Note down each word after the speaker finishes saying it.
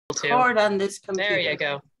record on this computer. There you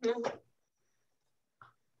go.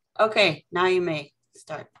 Okay, now you may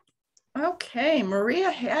start. Okay,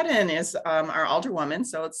 Maria Haddon is our alderwoman.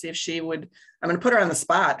 So let's see if she would, I'm going to put her on the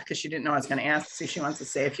spot because she didn't know I was going to ask, see if she wants to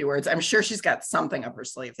say a few words. I'm sure she's got something up her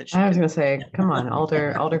sleeve that she I was going to say, come on,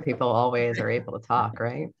 older people always are able to talk,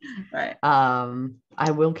 right? Right.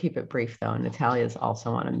 I will keep it brief though. Natalia is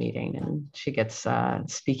also on a meeting and she gets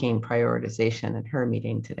speaking prioritization at her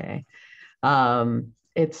meeting today.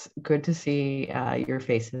 It's good to see your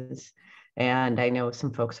faces. And I know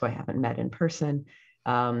some folks who I haven't met in person.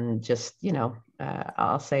 Just,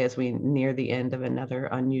 I'll say as we near the end of another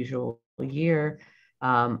unusual year,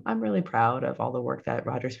 I'm really proud of all the work that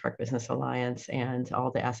Rogers Park Business Alliance and all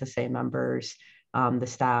the SSA members, the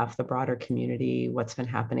staff, the broader community, what's been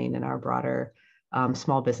happening in our broader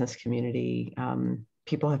small business community.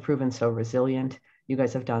 People have proven so resilient. You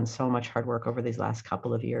guys have done so much hard work over these last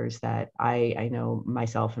couple of years that I know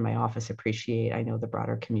myself and my office appreciate. I know the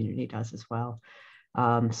broader community does as well.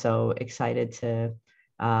 So excited to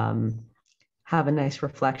have a nice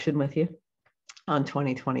reflection with you on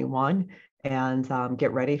 2021 and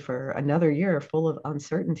get ready for another year full of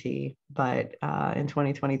uncertainty, but in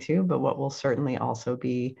 2022, but what will certainly also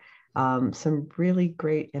be some really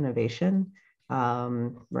great innovation,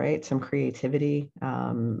 right? Some creativity.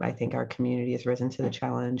 I think our community has risen to the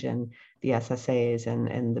challenge and the SSAs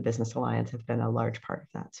and the Business Alliance have been a large part of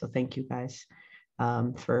that. So thank you guys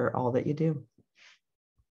for all that you do.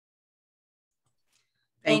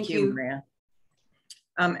 Thank you, Maria.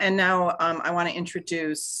 And now I want to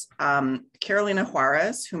introduce Carolina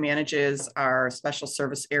Juarez, who manages our special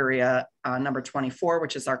service area number 24,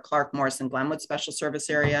 which is our Clark, Morrison, Glenwood special service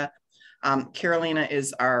area. Carolina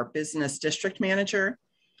is our business district manager.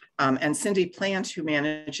 And Cindy Plant, who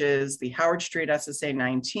manages the Howard Street SSA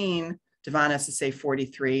 19, Devon SSA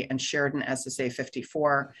 43, and Sheridan SSA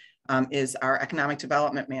 54, is our economic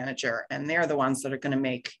development manager. And they're the ones that are going to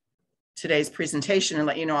make today's presentation and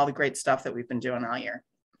let you know all the great stuff that we've been doing all year.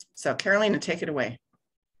 So Carolina, take it away.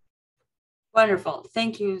 Wonderful.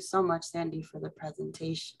 Thank you so much, Sandy, for the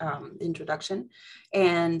presentation, introduction.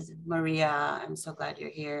 And Maria, I'm so glad you're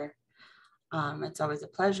here. It's always a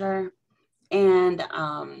pleasure. And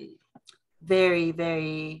very,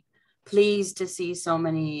 very pleased to see so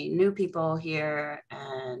many new people here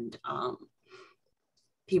and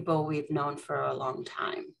people we've known for a long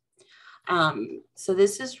time. So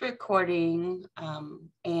this is recording,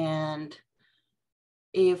 and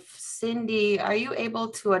if Cindy, are you able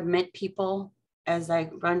to admit people as I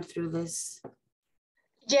run through this?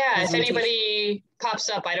 Yeah, if anybody pops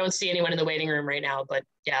up, I don't see anyone in the waiting room right now, but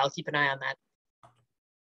yeah, I'll keep an eye on that.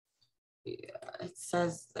 Yeah, it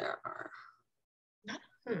says there are.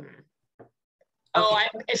 Oh,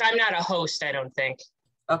 Okay. if I'm not a host, I don't think.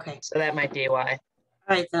 Okay. So that might be why.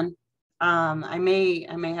 All right then. I may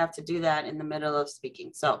have to do that in the middle of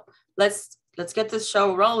speaking. So let's get this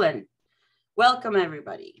show rolling. Welcome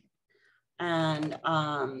everybody. And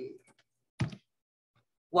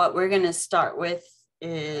what we're going to start with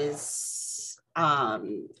is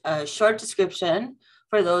a short description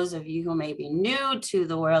for those of you who may be new to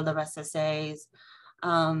the world of SSAs,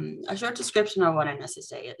 a short description of what an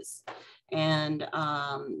SSA is. And,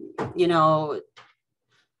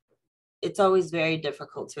 it's always very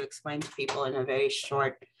difficult to explain to people in a very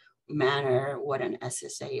short manner what an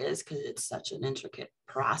SSA is because it's such an intricate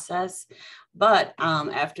process. But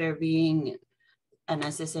after being an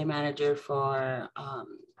SSA manager for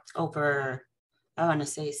over, I want to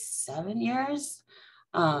say 7 years,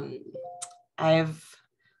 I've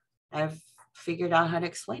figured out how to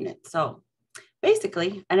explain it. So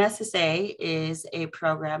basically, an SSA is a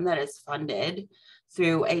program that is funded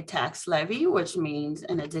through a tax levy, which means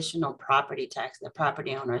an additional property tax that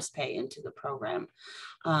property owners pay into the program.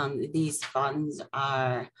 These funds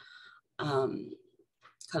are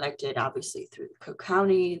collected obviously through Cook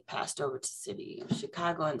County, passed over to City of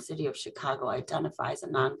Chicago, and City of Chicago identifies a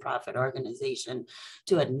nonprofit organization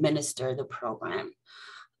to administer the program.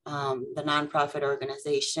 The nonprofit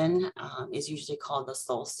organization is usually called the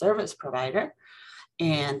sole service provider.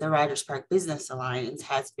 And the Rogers Park Business Alliance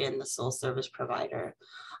has been the sole service provider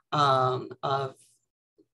of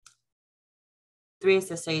 3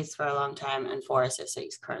 SSAs for a long time and 4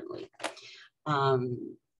 SSAs currently.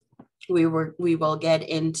 We will get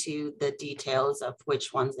into the details of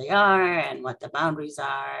which ones they are and what the boundaries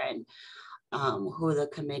are and who the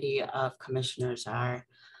committee of commissioners are.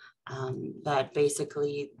 But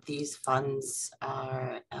basically these funds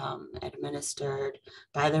are administered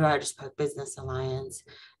by the Rogers Park Business Alliance,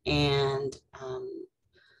 and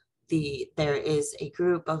there is a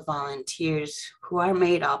group of volunteers who are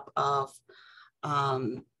made up of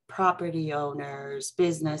property owners,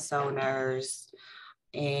 business owners,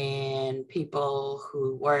 and people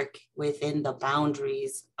who work within the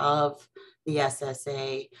boundaries of the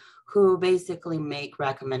SSA, who basically make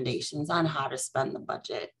recommendations on how to spend the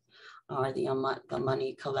budget or the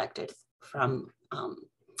money collected from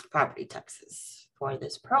property taxes for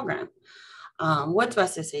this program. What do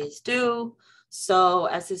SSAs do? So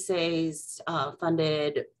SSAs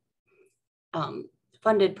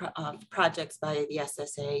funded projects by the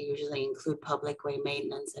SSA usually include public way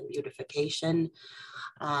maintenance and beautification,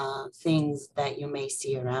 things that you may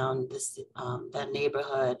see around the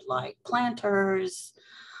neighborhood, like planters,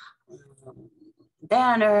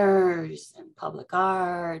 banners, and public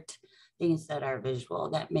art, things that are visual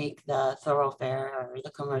that make the thoroughfare or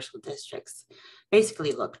the commercial districts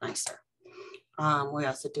basically look nicer. We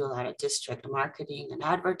also do a lot of district marketing and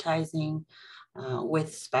advertising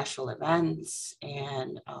with special events,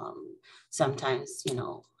 and sometimes,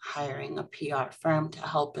 hiring a PR firm to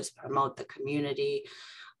help us promote the community,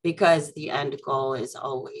 because the end goal is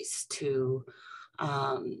always to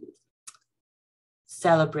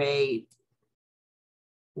celebrate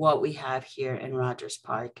what we have here in Rogers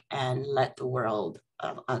Park and let the world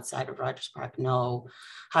outside of Rogers Park know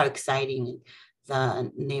how exciting the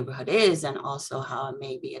neighborhood is, and also how it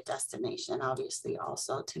may be a destination, obviously,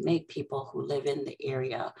 also to make people who live in the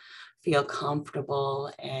area feel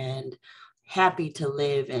comfortable and happy to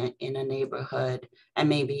live in a neighborhood, and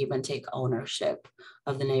maybe even take ownership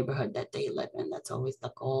of the neighborhood that they live in. That's always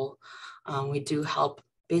the goal. We do help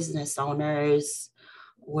business owners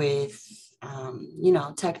with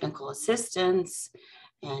technical assistance,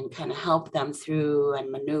 and kind of help them through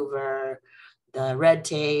and maneuver the red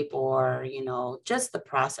tape, or just the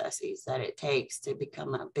processes that it takes to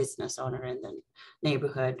become a business owner in the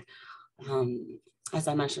neighborhood. As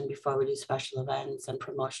I mentioned before, we do special events and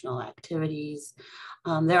promotional activities.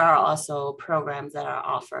 There are also programs that are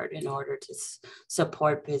offered in order to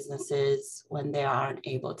support businesses when they aren't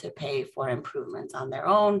able to pay for improvements on their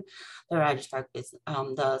own.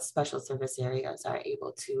 The special service areas are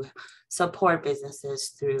able to support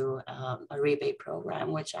businesses through a rebate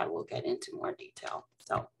program, which I will get into more detail.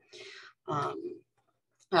 So,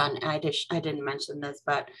 and I didn't mention this,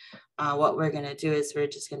 but what we're going to do is we're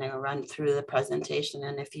just going to run through the presentation.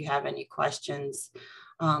 And if you have any questions,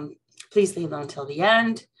 please leave them until the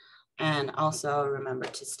end. And also remember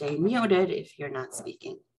to stay muted if you're not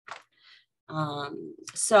speaking.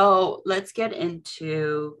 So let's get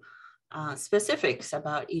into specifics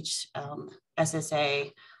about each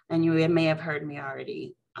SSA. And you may have heard me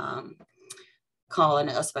already call it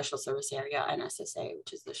a special service area an SSA,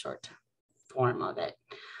 which is the short form of it.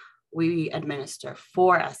 We administer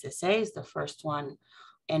 4 SSAs, the first one,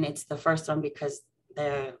 and it's the first one because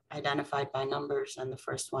they're identified by numbers, and the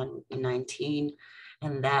first one would be 19,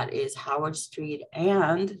 and that is Howard Street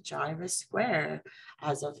and Jarvis Square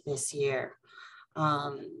as of this year.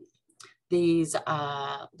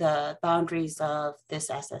 The boundaries of this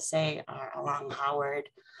SSA are along Howard,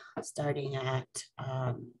 starting at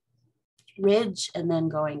Ridge and then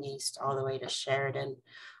going east all the way to Sheridan.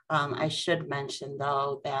 I should mention,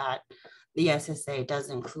 though, that the SSA does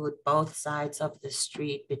include both sides of the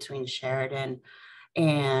street between Sheridan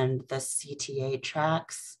and the CTA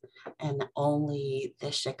tracks, and only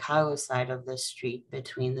the Chicago side of the street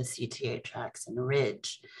between the CTA tracks and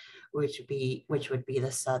Ridge, which would be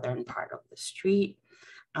the southern part of the street.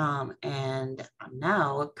 And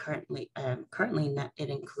now currently it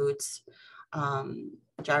includes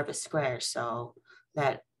Jarvis Square. So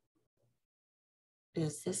that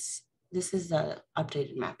is this is the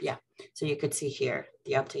updated map. Yeah, so you could see here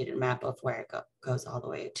the updated map of where it goes all the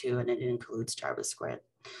way to, and it includes Jarvis Square.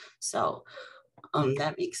 So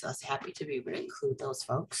that makes us happy to be able to include those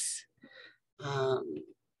folks.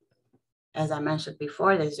 As I mentioned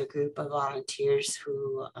before, there's a group of volunteers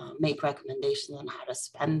who make recommendations on how to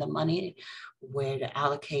spend the money, where to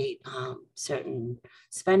allocate certain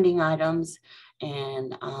spending items.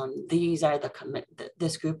 And these are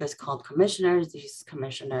this group is called commissioners. These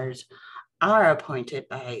commissioners are appointed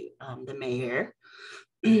by the mayor.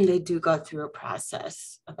 They do go through a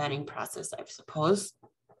vetting process, I suppose.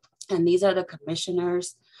 And these are the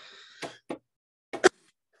commissioners.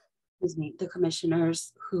 The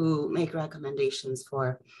commissioners who make recommendations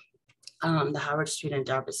for the Howard Street and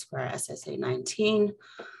Jarvis Square SSA 19.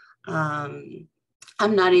 I'm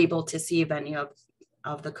not able to see if any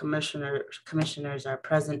of the commissioners are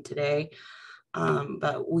present today,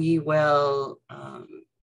 but we will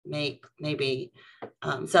maybe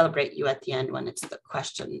celebrate you at the end when it's the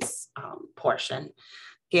questions portion.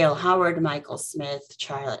 Gail Howard, Michael Smith,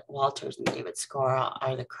 Charlotte Walters, and David Scora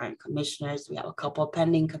are the current commissioners. We have a couple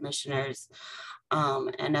pending commissioners. As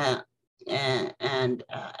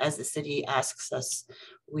the city asks us,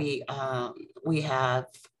 we have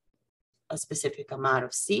a specific amount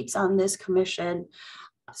of seats on this commission.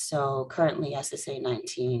 So currently SSA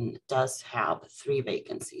 19 does have 3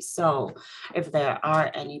 vacancies. So if there are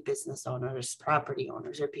any business owners, property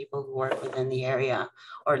owners, or people who work within the area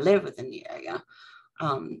or live within the area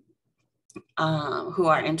who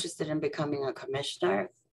are interested in becoming a commissioner,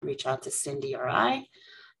 reach out to Cindy or I,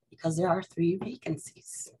 because there are 3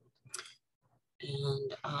 vacancies.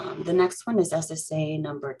 And the next one is SSA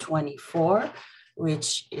number 24,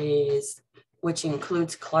 which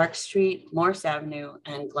includes Clark Street, Morse Avenue,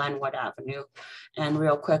 and Glenwood Avenue. And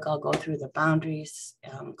real quick, I'll go through the boundaries.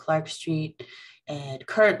 Clark Street, it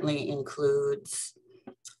currently includes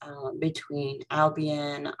between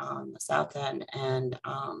Albion on the south end and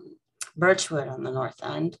Birchwood on the north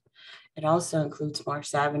end. It also includes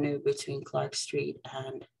Morse Avenue between Clark Street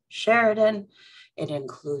and Sheridan. It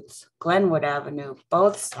includes Glenwood Avenue,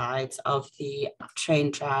 both sides of the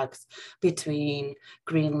train tracks between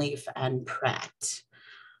Greenleaf and Pratt.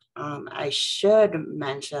 I should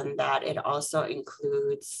mention that it also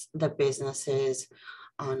includes the businesses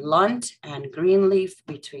on Lunt and Greenleaf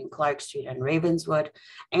between Clark Street and Ravenswood,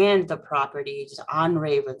 and the properties on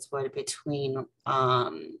Ravenswood between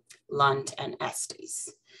Lunt and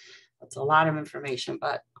Estes. That's a lot of information,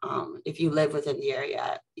 but if you live within the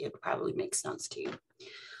area, it probably makes sense to you.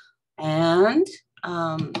 And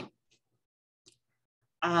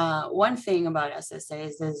one thing about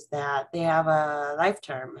SSAs is that they have a life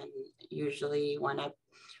term, and usually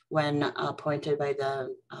when appointed by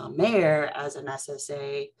the mayor as an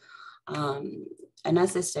SSA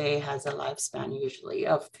has a lifespan usually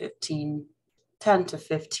of 10 to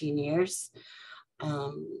 15 years.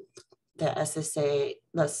 The SSA,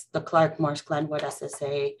 the Clark Morse Glenwood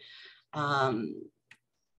SSA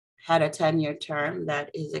had a 10-year term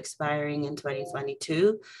that is expiring in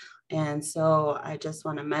 2022. And so I just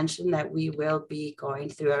want to mention that we will be going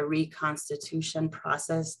through a reconstitution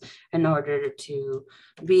process in order to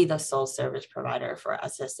be the sole service provider for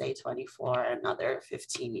SSA 24 another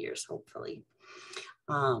 15 years, hopefully.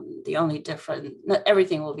 The only difference,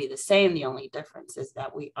 everything will be the same. The only difference is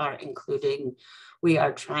that we are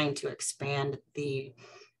trying to expand the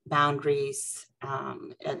boundaries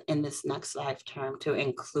in this next life term to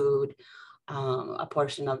include a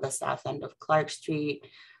portion of the south end of Clark Street,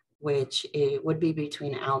 which it would be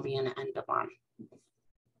between Albion and Devon.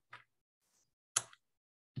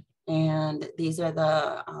 And these are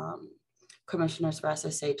the commissioners for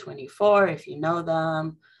SSA 24, if you know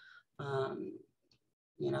them.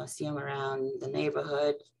 See them around the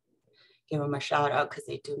neighborhood, give them a shout out because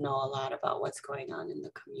they do know a lot about what's going on in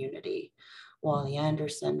the community. Wally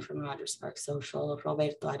Anderson from Rogers Park Social,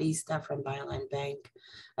 Roberto Arista from Byline Bank,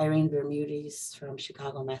 Irene Bermudez from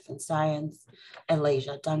Chicago Math and Science,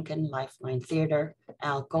 Elijah Duncan, Lifeline Theater,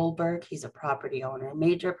 Al Goldberg, he's a property owner,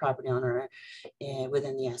 major property owner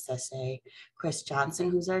within the SSA, Chris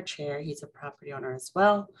Johnson, who's our chair, he's a property owner as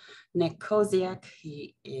well, Nick Koziak,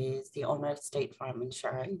 he is the owner of State Farm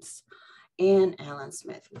Insurance, and Alan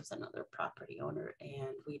Smith, who's another property owner.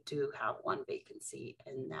 And we do have 1 vacancy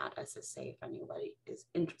in that SSA if anybody is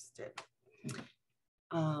interested.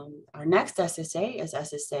 Our next SSA is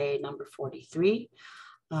SSA number 43.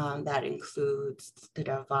 That includes the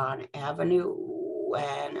Devon Avenue.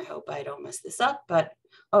 And I hope I don't mess this up, but,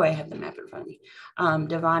 I have the map in front of me.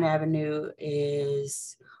 Devon Avenue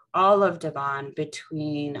is all of Devon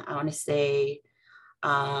between, I want to say,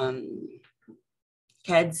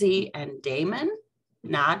 Kedzie and Damon,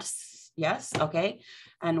 nods, yes, okay.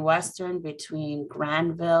 And Western between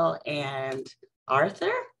Granville and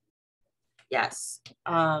Arthur, yes.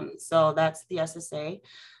 So that's the SSA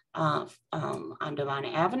on Devon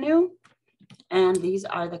Avenue. And these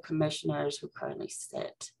are the commissioners who currently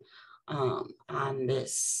sit on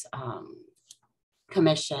this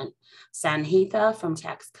commission. Sanhita from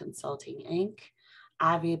Tax Consulting, Inc.,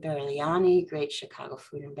 Avi Berliani, Great Chicago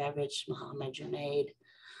Food and Beverage, Mohammed Junaid,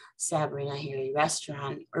 Sabrina Hiri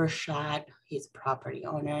Restaurant, Urshad, he's a property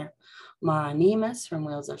owner, Mara Nemus from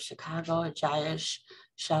Wheels of Chicago, Jayesh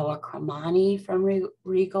Shawakramani from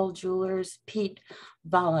Regal Jewelers, Pete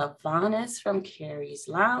Valavanis from Carrie's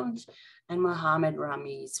Lounge, and Mohammed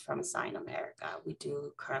Ramiz from Sign America. We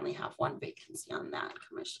do currently have 1 vacancy on that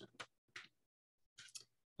commission.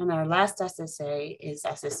 And our last SSA is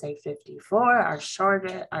SSA 54,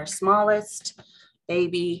 our smallest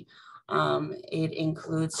baby. It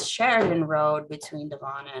includes Sheridan Road between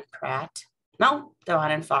Devon and Pratt. No, Devon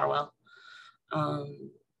and Farwell.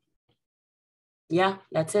 yeah,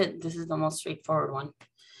 that's it. This is the most straightforward one.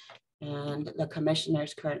 And the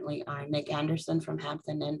commissioners currently are Nick Anderson from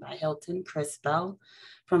Hampton Inn by Hilton, Chris Bell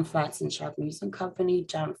from Flats and Sharp Music Company,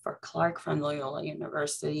 Jennifer Clark from Loyola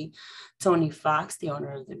University, Tony Fox, the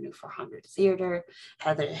owner of the New 400 Theater,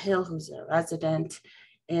 Heather Hill, who's a resident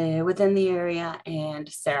within the area, and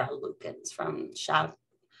Sarah Lukens from Shop,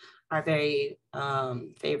 our very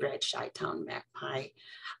favorite Chi-Town Magpie.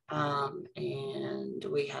 And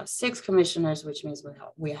we have 6 commissioners, which means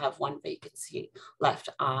we have 1 vacancy left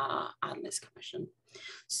on this commission.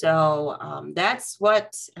 So that's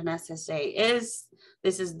what an SSA is.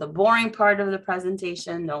 This is the boring part of the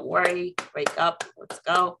presentation. Don't worry, wake up, let's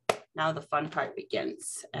go. Now the fun part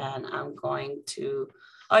begins. And I'm going to,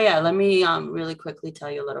 oh yeah, let me really quickly tell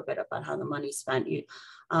you a little bit about how the money's spent.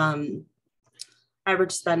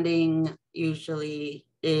 Average spending usually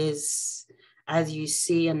is, as you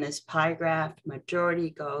see in this pie graph,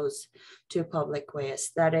 majority goes to public way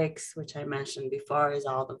aesthetics, which I mentioned before is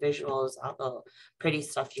all the visuals, all the pretty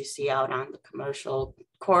stuff you see out on the commercial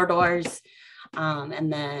corridors.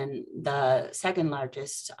 And then the second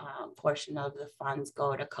largest portion of the funds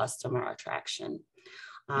go to customer attraction.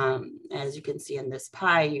 As you can see in this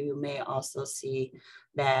pie, you may also see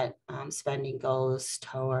that spending goes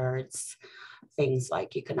towards things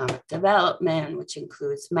like economic development, which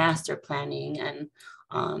includes master planning and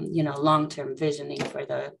long-term visioning for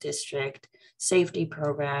the district, safety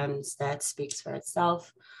programs. That speaks for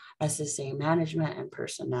itself. SSA management and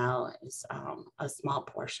personnel is a small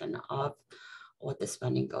portion of what the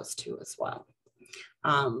spending goes to as well.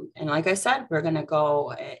 And like I said, we're going to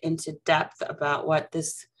go into depth about what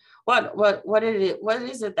is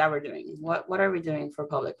it that we're doing? What are we doing for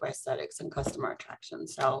public aesthetics and customer attraction?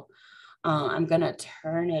 So I'm going to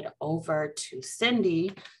turn it over to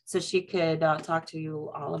Cindy so she could talk to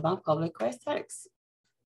you all about public aesthetics.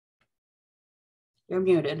 You're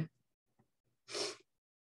muted.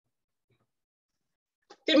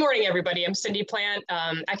 Good morning, everybody. I'm Cindy Plant,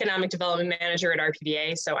 Economic Development Manager at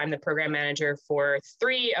RPBA. So I'm the program manager for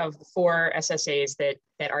 3 of the 4 SSAs that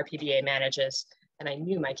RPBA manages. And I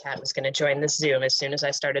knew my cat was going to join this Zoom as soon as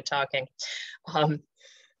I started talking.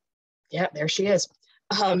 Yeah, there she is.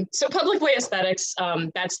 So public way aesthetics,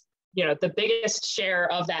 that's the biggest share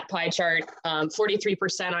of that pie chart,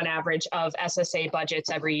 43% on average of SSA budgets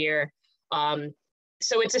every year.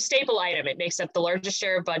 So it's a staple item. It makes up the largest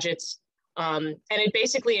share of budgets. And it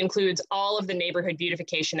basically includes all of the neighborhood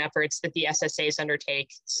beautification efforts that the SSAs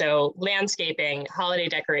undertake. So landscaping, holiday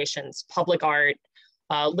decorations, public art,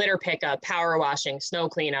 litter pickup, power washing, snow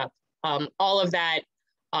cleanup, all of that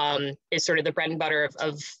is sort of the bread and butter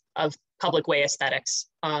of public way aesthetics.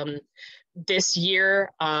 This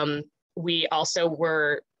year, we also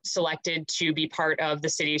were selected to be part of the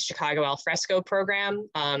city's Chicago Alfresco program.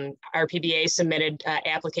 RPBA submitted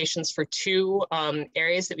applications for 2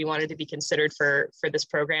 areas that we wanted to be considered for this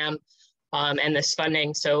program and this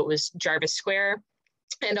funding. So it was Jarvis Square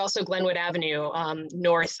and also Glenwood Avenue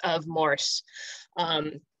north of Morse.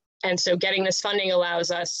 And so getting this funding allows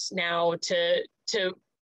us now to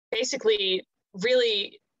basically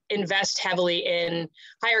really invest heavily in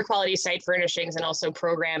higher quality site furnishings and also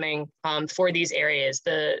programming for these areas.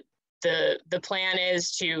 The plan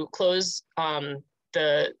is to close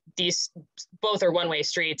these both are one-way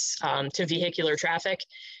streets to vehicular traffic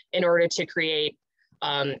in order to create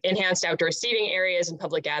enhanced outdoor seating areas and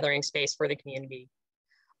public gathering space for the community.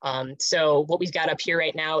 So what we've got up here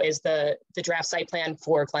right now is the draft site plan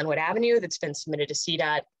for Glenwood Avenue that's been submitted to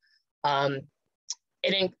CDOT.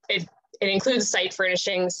 It includes site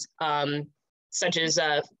furnishings such as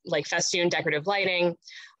like festoon decorative lighting,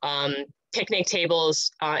 picnic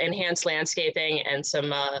tables, enhanced landscaping, and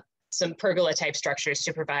some pergola type structures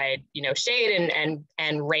to provide shade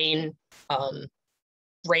and rain.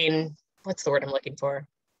 What's the word I'm looking for?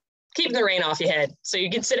 Keeping the rain off your head so you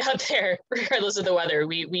can sit out there regardless of the weather.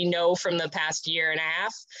 We know from the past year and a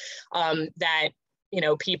half that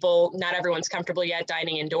people, not everyone's comfortable yet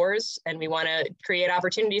dining indoors, and we want to create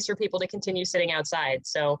opportunities for people to continue sitting outside.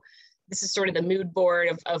 So this is sort of the mood board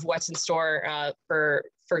of what's in store for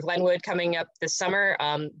Glenwood coming up this summer.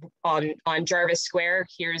 On Jarvis Square,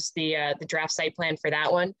 here's the draft site plan for that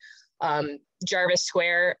one. Jarvis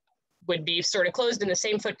Square would be sort of closed in the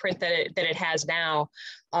same footprint that it has now.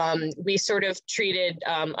 We sort of treated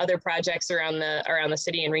other projects around the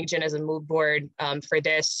city and region as a mood board for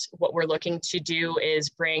this. What we're looking to do is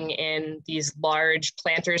bring in these large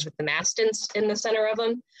planters with the mastants in the center of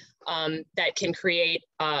them that can create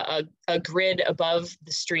a grid above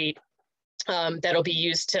the street that'll be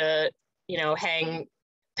used to hang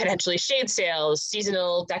potentially shade sales,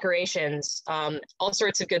 seasonal decorations, all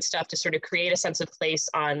sorts of good stuff to sort of create a sense of place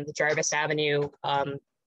on the Jarvis Avenue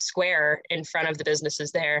square in front of the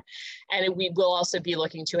businesses there. And we will also be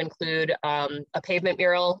looking to include a pavement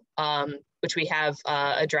mural, which we have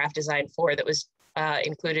a draft design for that was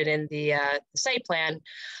included in the site plan,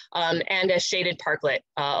 and a shaded parklet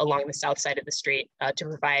along the south side of the street to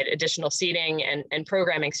provide additional seating and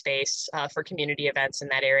programming space for community events in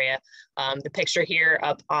that area. The picture here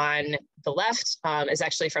up on the left is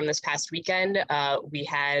actually from this past weekend. We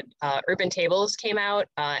had Urban Tables came out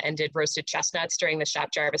and did roasted chestnuts during the Shop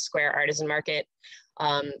Jarvis Square Artisan Market.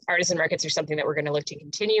 Artisan markets are something that we're going to look to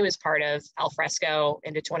continue as part of Alfresco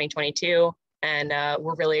into 2022. And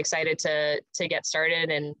we're really excited to get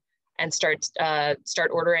started and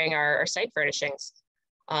start ordering our site furnishings.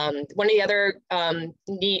 One of the other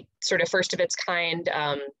neat sort of first of its kind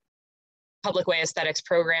public way aesthetics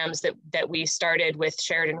programs that we started with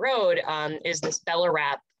Sheridan Road is this Bella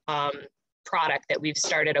Wrap product that we've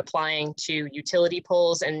started applying to utility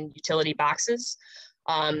poles and utility boxes.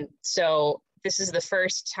 So this is the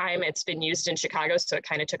first time it's been used in Chicago, so it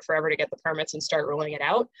kind of took forever to get the permits and start rolling it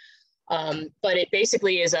out. But it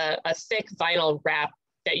basically is a thick vinyl wrap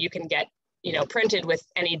that you can get, printed with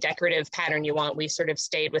any decorative pattern you want. We sort of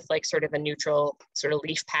stayed with like sort of a neutral sort of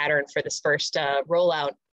leaf pattern for this first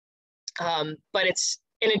rollout. But it's,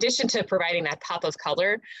 in addition to providing that pop of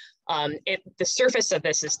color, the surface of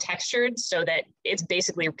this is textured so that it's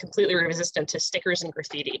basically completely resistant to stickers and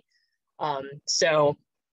graffiti. So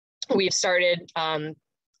we've started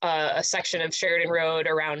a section of Sheridan Road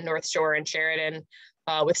around North Shore and Sheridan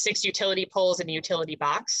with 6 utility poles and a utility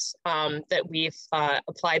box that we've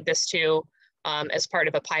applied this to as part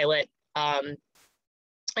of a pilot.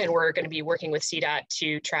 And we're going to be working with CDOT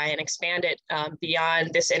to try and expand it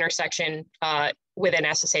beyond this intersection within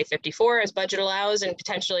SSA 54 as budget allows, and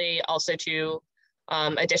potentially also to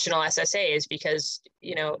additional SSAs, because,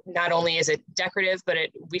 not only is it decorative, but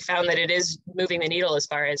we found that it is moving the needle as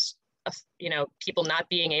far as, people not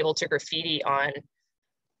being able to graffiti on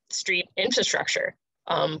street infrastructure.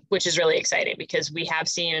 Which is really exciting because we have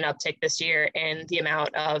seen an uptick this year in the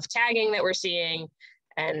amount of tagging that we're seeing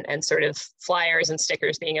and sort of flyers and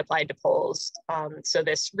stickers being applied to poles. So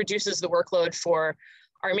this reduces the workload for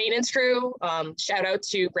our maintenance crew. Shout out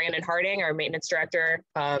to Brandon Harding, our maintenance director,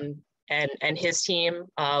 and his team.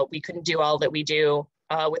 We couldn't do all that we do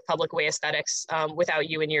with Public Way Aesthetics without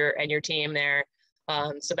you and your team there.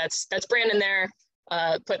 So that's Brandon there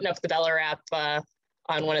putting up the Bella Wrap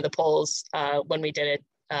on one of the poles when we did it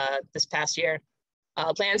this past year.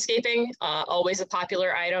 Landscaping, always a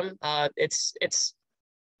popular item. It's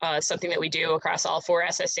something that we do across all 4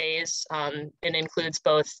 SSAs. It includes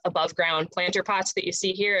both above ground planter pots that you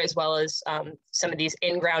see here, as well as some of these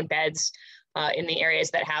in-ground beds in the areas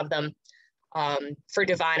that have them. For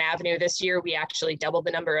Devon Avenue this year, we actually doubled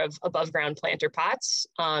the number of above ground planter pots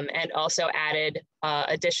and also added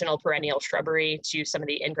additional perennial shrubbery to some of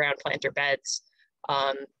the in-ground planter beds.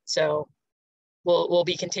 So we'll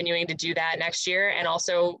be continuing to do that next year, and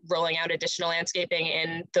also rolling out additional landscaping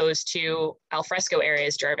in those 2 alfresco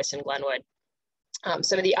areas, Jarvis and Glenwood.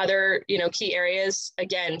 Some of the other, key areas,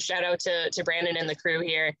 again, shout out to Brandon and the crew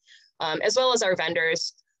here, as well as our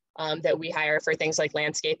vendors that we hire for things like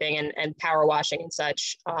landscaping and power washing and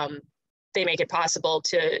such. They make it possible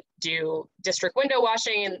to do district window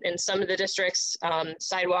washing in some of the districts,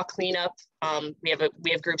 sidewalk cleanup. We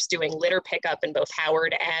have groups doing litter pickup in both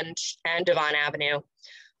Howard and Devon Avenue,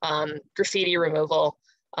 graffiti removal,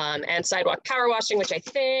 and sidewalk power washing, which I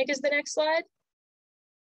think is the next slide.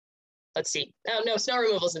 Let's see. Oh no, snow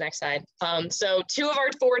removal is the next slide. So 2 of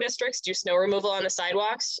our 4 districts do snow removal on the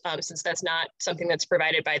sidewalks, since that's not something that's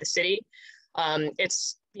provided by the city.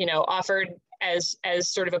 It's offered as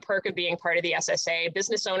sort of a perk of being part of the SSA.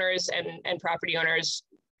 Business owners and property owners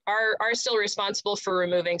are still responsible for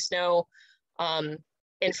removing snow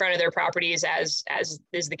in front of their properties, as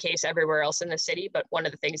is the case everywhere else in the city. But one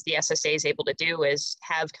of the things the SSA is able to do is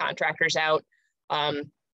have contractors out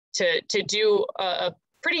to do a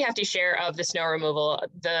pretty hefty share of the snow removal.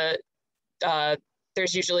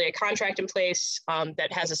 There's usually a contract in place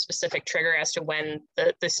that has a specific trigger as to when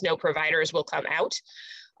the snow providers will come out.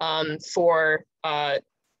 For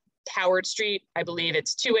Howard Street, I believe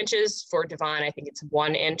it's 2 inches. For Devon, I think it's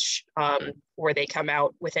 1 inch, where they come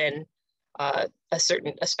out within a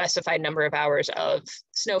specified number of hours of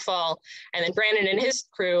snowfall. And then Brandon and his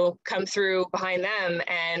crew come through behind them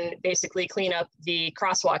and basically clean up the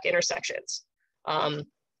crosswalk intersections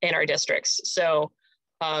in our districts. So,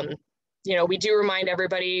 we do remind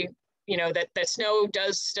everybody, that snow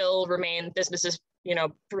does still remain business's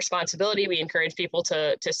responsibility. We encourage people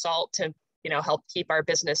to salt to, help keep our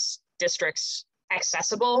business districts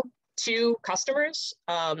accessible to customers.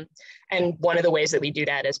 And one of the ways that we do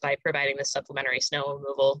that is by providing the supplementary snow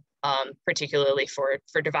removal, particularly for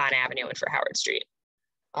Devon Avenue and for Howard Street.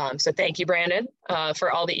 So thank you, Brandon,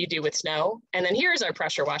 for all that you do with snow. And then here's our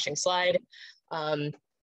pressure washing slide.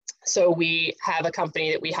 So we have a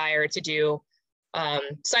company that we hire to do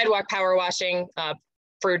sidewalk power washing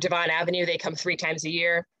for Devon Avenue. They come 3 times a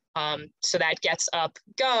year. So that gets up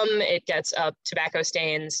gum, it gets up tobacco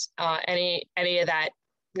stains, any of that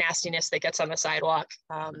nastiness that gets on the sidewalk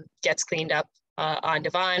gets cleaned up on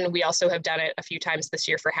Devon. We also have done it a few times this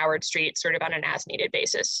year for Howard Street, sort of on an as needed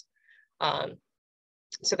basis.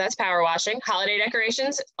 So that's power washing. Holiday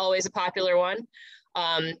decorations, always a popular one.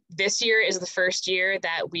 This year is the first year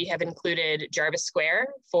that we have included Jarvis Square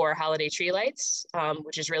for holiday tree lights,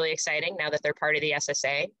 which is really exciting now that they're part of the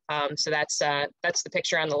SSA. So that's the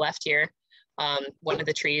picture on the left here. One of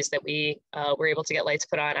the trees that we were able to get lights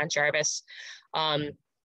put on Jarvis.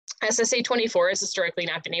 SSA 24 has historically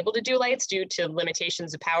not been able to do lights due to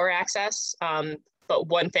limitations of power access. But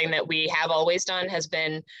one thing that we have always done has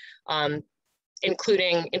been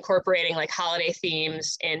incorporating like holiday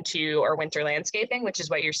themes into our winter landscaping, which is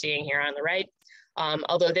what you're seeing here on the right.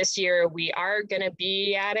 Although this year we are going to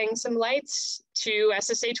be adding some lights to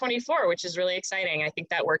SSA 24, which is really exciting. I think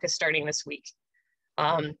that work is starting this week.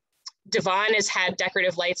 Devon has had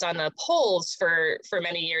decorative lights on the poles for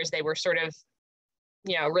many years. They were sort of,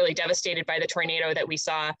 really devastated by the tornado that we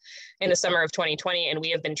saw in the summer of 2020. And we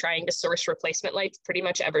have been trying to source replacement lights pretty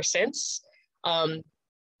much ever since.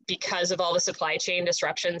 Because of all the supply chain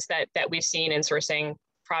disruptions that we've seen in sourcing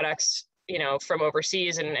products, from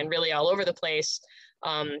overseas and really all over the place,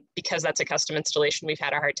 because that's a custom installation, we've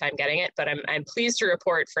had a hard time getting it. But I'm pleased to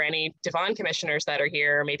report for any Devon commissioners that are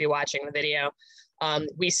here, or maybe watching the video,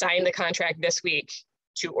 we signed the contract this week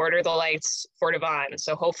to order the lights for Devon.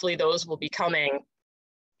 So hopefully those will be coming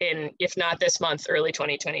in, if not this month, early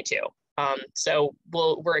 2022. So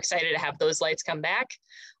we're excited to have those lights come back.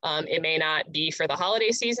 It may not be for the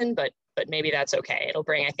holiday season, but maybe that's okay. It'll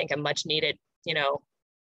bring, I think, a much needed,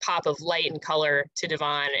 pop of light and color to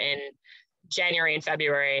Devon in January and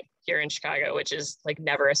February here in Chicago, which is like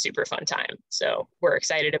never a super fun time. So we're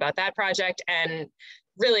excited about that project and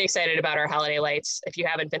really excited about our holiday lights. If you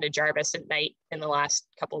haven't been to Jarvis at night in the last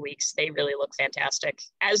couple of weeks, they really look fantastic,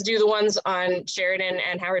 as do the ones on Sheridan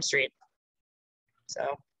and Howard Street.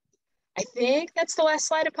 So I think that's the last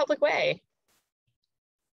slide of Public Way.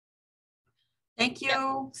 Thank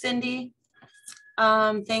you, Cindy.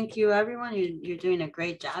 Thank you, everyone. You're doing a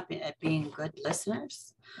great job at being good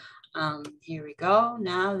listeners. Here we go.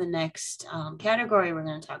 Now the next category we're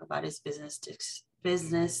going to talk about is business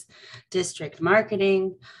district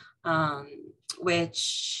marketing,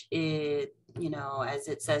 which is, as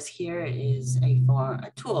it says here, is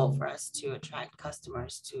a tool for us to attract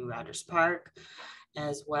customers to Rogers Park,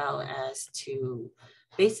 as well as to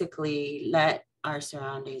basically let our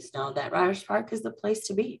surroundings know that Rogers Park is the place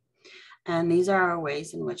to be. And these are our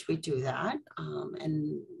ways in which we do that,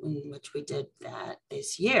 and in which we did that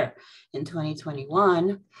this year. In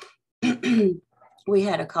 2021, we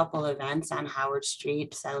had a couple events on Howard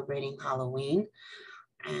Street celebrating Halloween.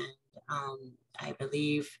 And I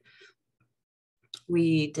believe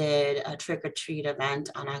we did a trick-or-treat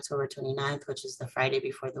event on October 29th, which is the Friday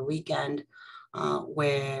before the weekend,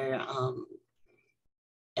 where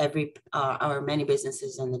our many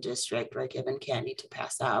businesses in the district were given candy to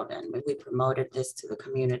pass out, and we promoted this to the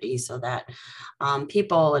community so that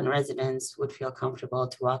people and residents would feel comfortable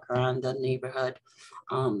to walk around the neighborhood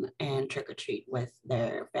and trick-or-treat with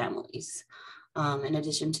their families. In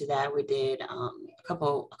addition to that, we did a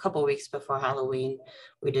couple weeks before Halloween,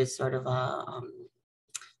 we did sort of a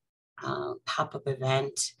pop-up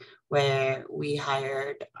event where we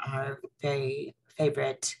hired our very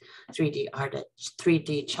favorite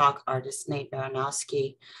 3D chalk artist, Nate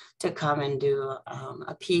Baranowski, to come and do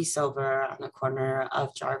a piece over on the corner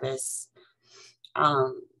of Jarvis,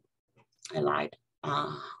 Howard,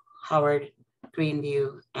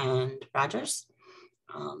 Greenview, and Rogers.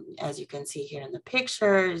 As you can see here in the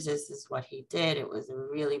pictures, this is what he did. It was a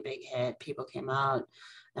really big hit. People came out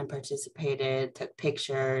and participated, took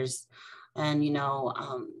pictures. And,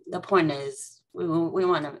 the point is, we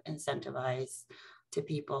want to incentivize to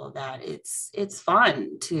people that it's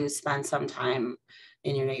fun to spend some time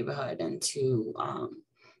in your neighborhood and to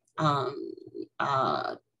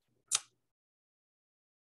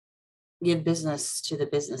give business to the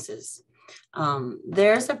businesses.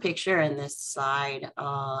 There's a picture in this slide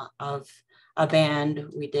of a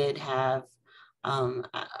band. We did have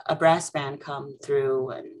a brass band come through,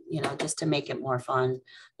 and, you know, just to make it more fun,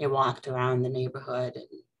 they walked around the neighborhood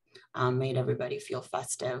and made everybody feel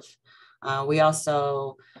festive. We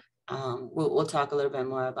also, we'll talk a little bit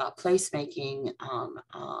more about placemaking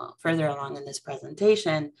further along in this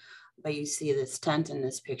presentation, but you see this tent in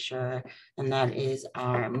this picture, and that is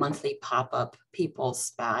our monthly pop-up people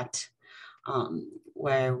spot,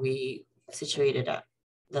 where we situated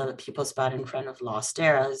the people spot in front of Lost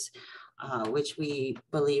Eras, which we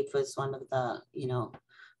believe was one of the, you know,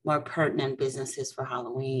 more pertinent businesses for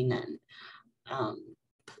Halloween. And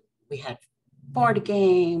we had board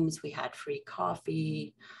games, we had free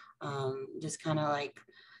coffee, just kind of like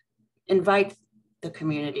invite the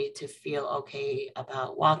community to feel okay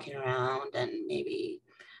about walking around and maybe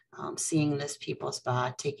seeing this people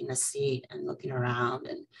spot, taking a seat and looking around,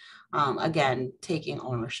 and again, taking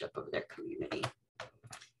ownership of their community.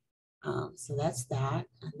 So that's that.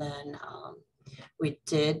 And then we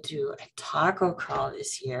did do a taco crawl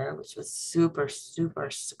this year, which was super,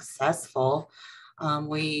 super successful.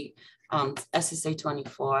 SSA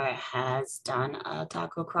 24 has done a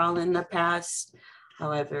taco crawl in the past.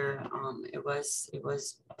 However, it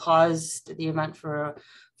was paused, the event for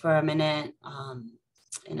a minute,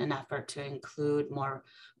 in an effort to include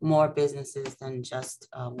more businesses than just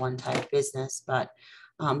one type business. But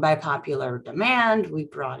by popular demand, we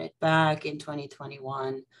brought it back in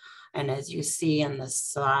 2021. And as you see in the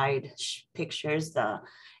slide pictures, the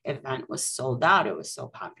event was sold out. It was so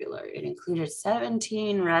popular. It included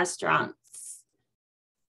 17 restaurants.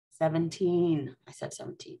 17, I said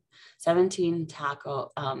 17. 17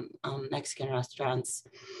 taco Mexican restaurants,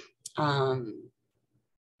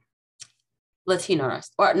 Latino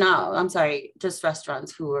restaurants, or no, I'm sorry, just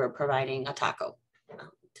restaurants who were providing a taco,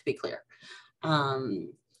 to be clear.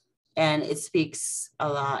 And it speaks a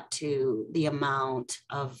lot to the amount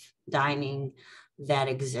of dining that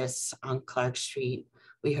exists on Clark Street.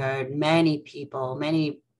 We heard many people,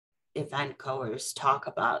 many event goers talk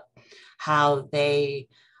about how they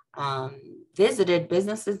visited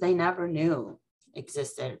businesses they never knew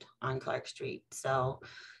existed on Clark Street. So,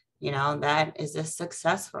 you know, that is a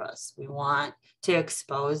success for us. We want to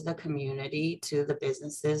expose the community to the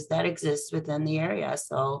businesses that exist within the area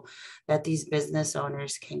so that these business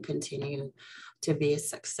owners can continue to be a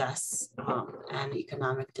success, and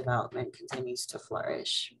economic development continues to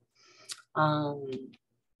flourish.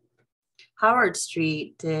 Howard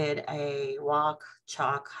Street did a walk,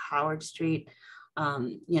 chalk Howard Street.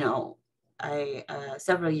 You know,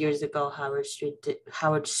 several years ago,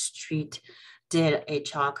 Howard Street did a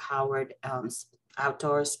Chalk Howard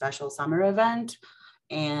outdoor special summer event.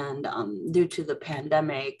 And due to the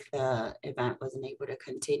pandemic, the event wasn't able to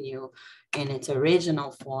continue in its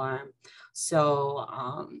original form. So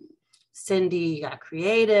Cindy got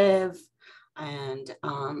creative and,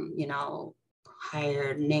 you know,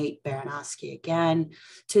 hired Nate Baranowski again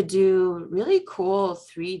to do really cool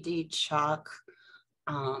 3D chalk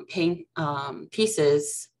paint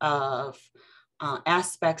pieces of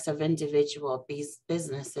aspects of individual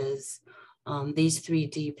businesses. These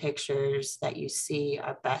 3D pictures that you see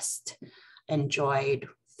are best enjoyed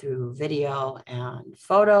through video and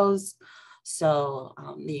photos. So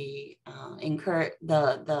the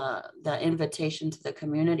invitation to the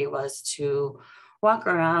community was to walk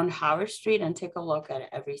around Howard Street and take a look at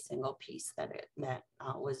every single piece that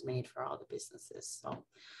was made for all the businesses. So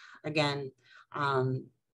again,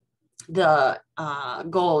 the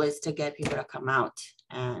goal is to get people to come out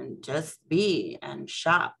and just be and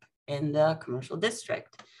shop in the commercial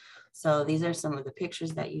district. So these are some of the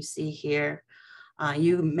pictures that you see here. I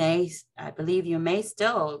believe you may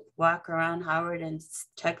still walk around Howard and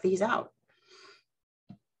check these out.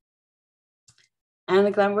 And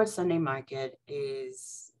the Glenwood Sunday Market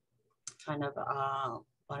is kind of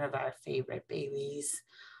one of our favorite babies.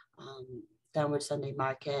 Glenwood Sunday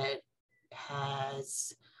Market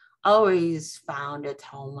has always found its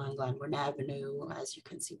home on Glenwood Avenue, as you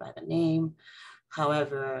can see by the name.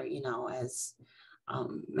 However, you know, as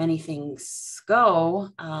many things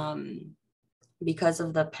go, because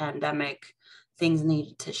of the pandemic, things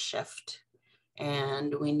needed to shift,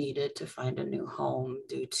 and we needed to find a new home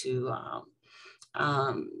due to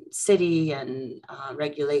city and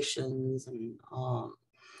regulations and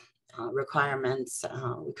requirements.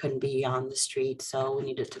 We couldn't be on the street, so we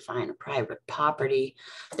needed to find a private property.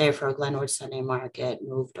 Therefore, Glenwood Sunday Market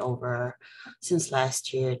moved over since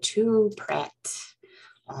last year to Pratt,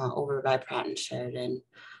 over by Pratt and Sheridan.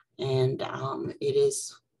 And it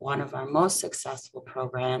is one of our most successful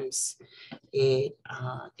programs. It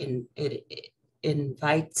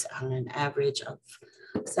invites on an average of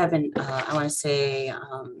I want to say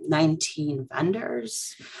 19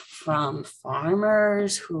 vendors from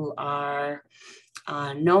farmers who are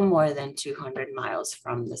no more than 200 miles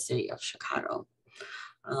from the city of Chicago.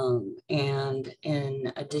 And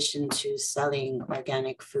in addition to selling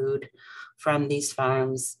organic food from these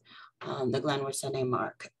farms, the Glenwood Sunday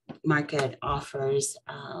Market offers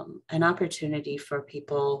an opportunity for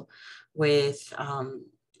people with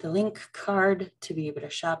the link card to be able to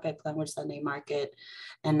shop at Glenwood Sunday Market.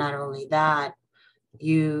 And not only that,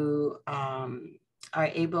 you are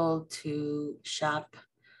able to shop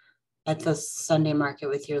at the Sunday Market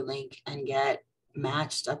with your link and get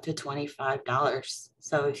matched up to $25.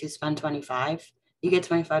 So if you spend $25, you get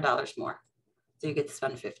 $25 more. So you get to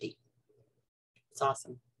spend $50. It's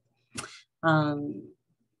awesome.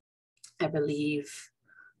 I believe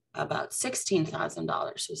about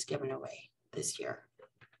 $16,000 was given away this year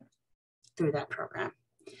through that program.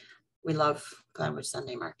 We love Glenwood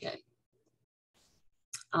Sunday Market.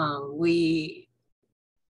 We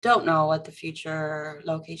don't know what the future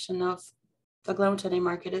location of the Glenwood Sunday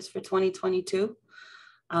Market is for 2022.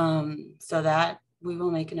 So that we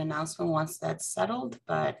will make an announcement once that's settled,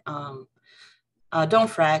 but don't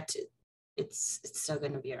fret, it's still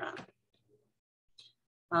going to be around.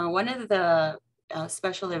 One of the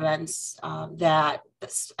special events that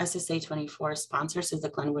SSA 24 sponsors is the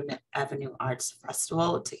Glenwood Avenue Arts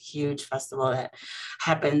Festival. It's a huge festival that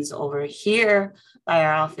happens over here by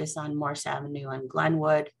our office on Morse Avenue in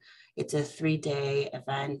Glenwood. It's a 3-day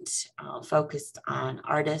event focused on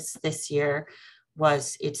artists. This year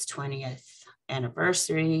was its 20th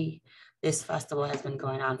anniversary. This festival has been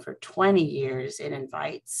going on for 20 years. It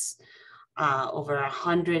invites over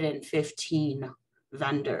 115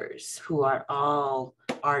 vendors who are all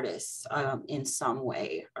artists in some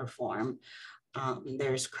way or form.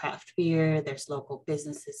 There's craft beer, there's local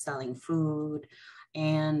businesses selling food,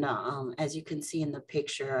 and as you can see in the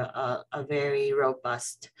picture, a very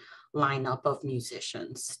robust lineup of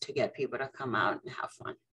musicians to get people to come out and have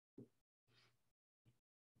fun.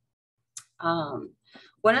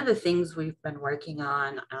 One of the things we've been working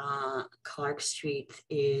on Clark Street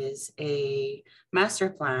is a master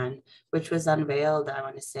plan, which was unveiled, I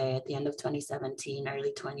want to say, at the end of 2017,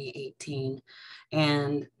 early 2018.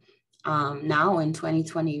 And now in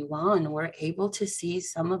 2021, we're able to see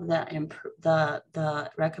some of the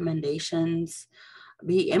recommendations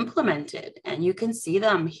be implemented, and you can see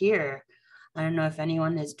them here. I don't know if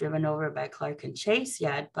anyone has driven over by Clark and Chase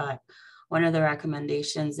yet, but one of the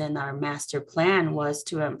recommendations in our master plan was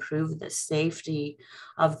to improve the safety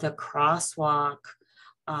of the crosswalk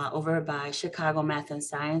over by Chicago Math and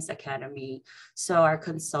Science Academy. So our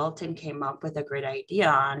consultant came up with a great idea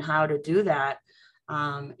on how to do that.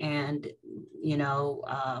 And, you know,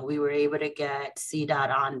 we were able to get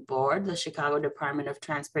CDOT on board, the Chicago Department of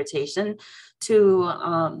Transportation, to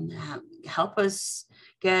help us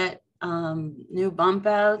get new bump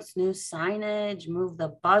outs, new signage, move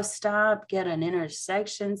the bus stop, get an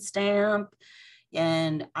intersection stamp.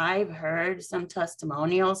 And I've heard some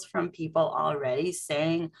testimonials from people already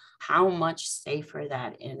saying how much safer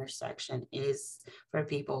that intersection is for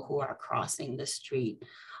people who are crossing the street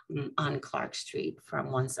on Clark Street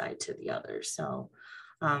from one side to the other. So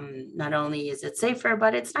not only is it safer,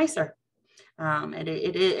 but it's nicer. And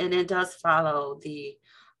it does follow the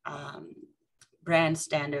brand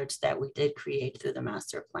standards that we did create through the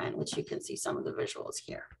master plan, which you can see some of the visuals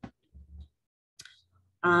here.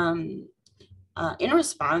 In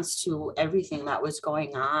response to everything that was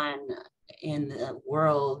going on in the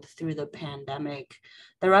world through the pandemic,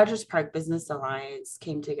 the Rogers Park Business Alliance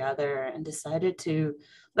came together and decided to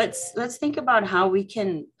let's think about how we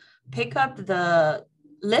can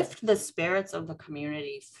lift the spirits of the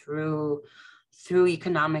community through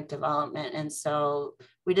economic development. And so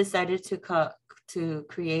we decided to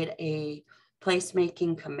create a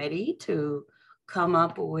placemaking committee to come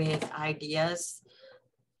up with ideas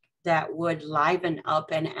that would liven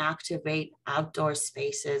up and activate outdoor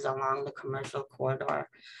spaces along the commercial corridor.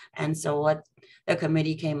 And so what the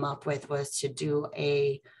committee came up with was to do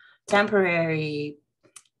a temporary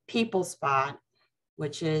people spot,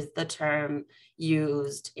 which is the term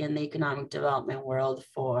used in the economic development world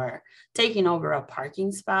for taking over a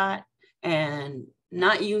parking spot and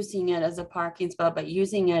not using it as a parking spot, but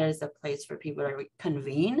using it as a place for people to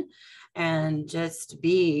convene and just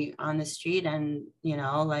be on the street and, you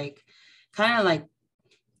know, like kind of like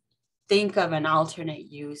think of an alternate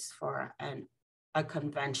use for a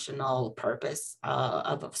conventional purpose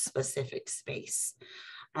of a specific space.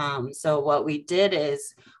 So what we did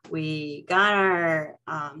is we got our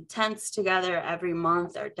tents together every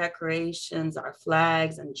month, our decorations, our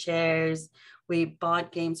flags and chairs. We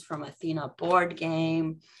bought games from Athena Board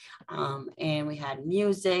Game, and we had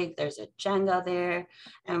music. There's a Jenga there,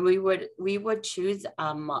 and we would choose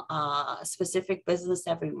a specific business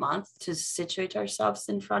every month to situate ourselves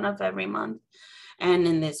in front of every month. And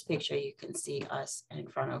in this picture, you can see us in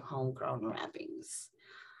front of Homegrown Wrappings.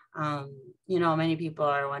 You know, many people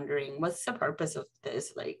are wondering, what's the purpose of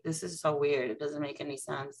this? Like, this is so weird. It doesn't make any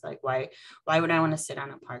sense. Like, why would I want to sit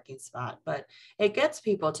on a parking spot? But it gets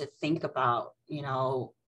people to think about, you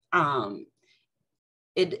know,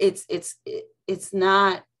 it's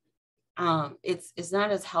not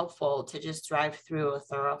as helpful to just drive through a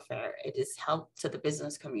thoroughfare. It is help to the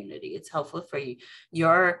business community. It's helpful for you,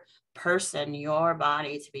 your person, your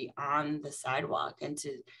body to be on the sidewalk and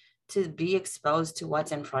to be exposed to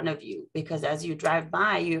what's in front of you, because as you drive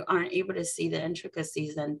by, you aren't able to see the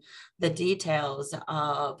intricacies and the details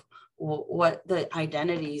of what the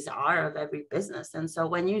identities are of every business. And so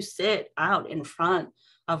when you sit out in front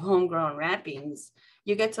of Homegrown Wrappings,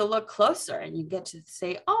 you get to look closer and you get to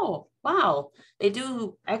say, oh, wow, they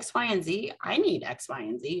do X, Y, and Z. I need X, Y,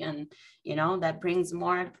 and Z. And, you know, that brings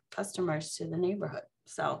more customers to the neighborhood.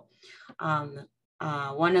 So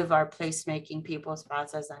one of our placemaking people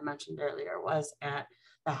spots, as I mentioned earlier, was at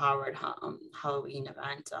the Howard Halloween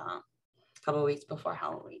event a couple of weeks before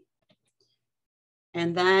Halloween.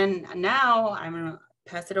 And then now I'm going to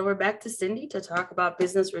pass it over back to Cindy to talk about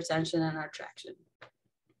business retention and attraction.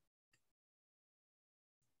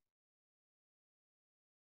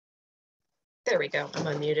 There we go. I'm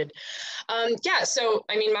unmuted. Yeah, so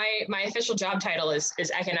I mean, my official job title is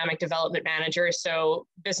economic development manager. So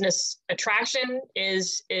business attraction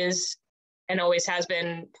is and always has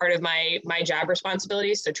been part of my job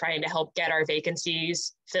responsibilities. So trying to help get our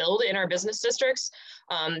vacancies filled in our business districts.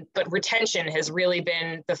 But retention has really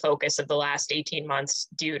been the focus of the last 18 months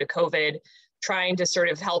due to COVID, trying to sort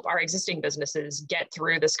of help our existing businesses get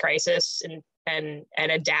through this crisis and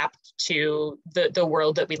adapt to the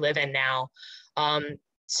world that we live in now.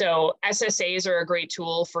 So SSAs are a great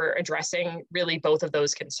tool for addressing really both of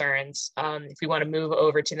those concerns. If we want to move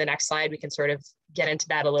over to the next slide, we can sort of get into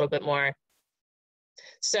that a little bit more.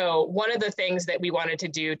 So one of the things that we wanted to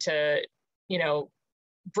do to, you know,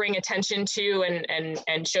 bring attention to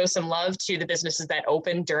and show some love to the businesses that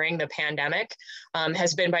opened during the pandemic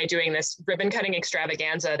has been by doing this ribbon cutting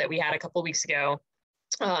extravaganza that we had a couple of weeks ago.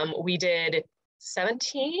 We did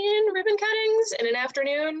 17 ribbon cuttings in an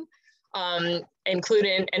afternoon,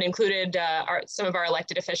 included some of our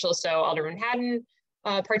elected officials. So Alderman Haddon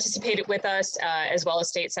participated with us, as well as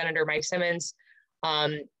State Senator Mike Simmons.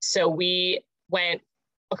 So we went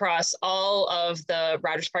across all of the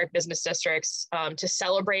Rogers Park business districts to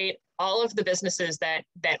celebrate all of the businesses that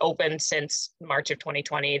opened since March of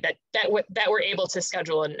 2020 that were able to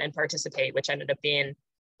schedule and participate, which ended up being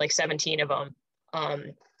like 17 of them.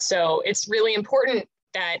 So it's really important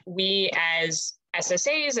that we as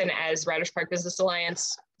SSAs and as Rogers Park Business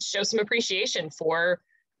Alliance show some appreciation for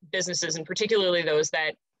businesses, and particularly those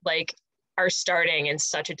that like are starting in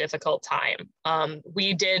such a difficult time.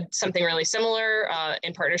 We did something really similar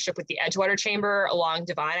in partnership with the Edgewater Chamber along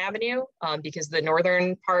Devon Avenue, because the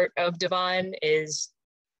northern part of Devon is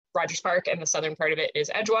Rogers Park and the southern part of it is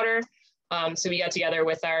Edgewater. So we got together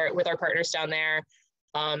with our partners down there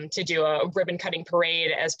to do a ribbon cutting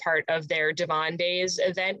parade as part of their Devon Days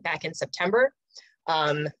event back in September.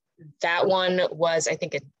 That one was, I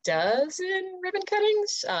think, a dozen ribbon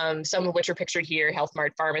cuttings, some of which are pictured here: Health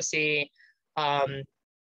Mart Pharmacy,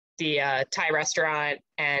 the Thai restaurant,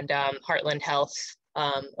 and Heartland Health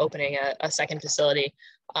opening a second facility.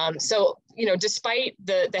 So, you know, despite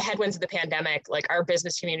the headwinds of the pandemic, like our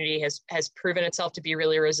business community has proven itself to be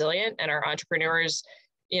really resilient, and our entrepreneurs,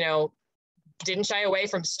 you know, didn't shy away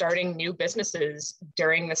from starting new businesses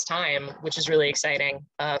during this time, which is really exciting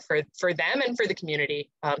for them and for the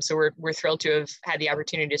community. So we're thrilled to have had the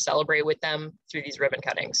opportunity to celebrate with them through these ribbon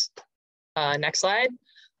cuttings. Next slide.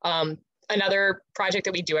 Another project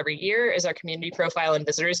that we do every year is our community profile and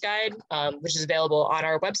visitors guide, which is available on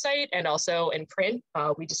our website and also in print.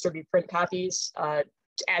 We distribute print copies at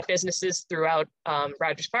businesses throughout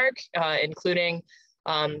Rogers Park, including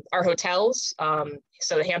our hotels.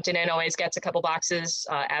 So the Hampton Inn always gets a couple boxes,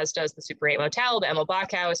 as does the Super 8 Motel, the Emma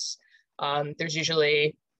Block House. There's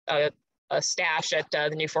usually a stash at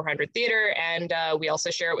the new 400 Theater, and we also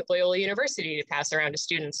share it with Loyola University to pass around to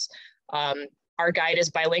students. Our guide is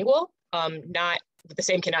bilingual. The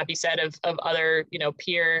same cannot be said of other, you know,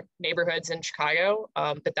 peer neighborhoods in Chicago,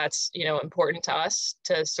 but that's, you know, important to us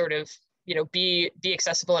to sort of, you know, be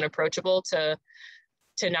accessible and approachable to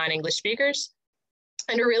non-English speakers,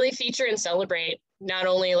 and to really feature and celebrate not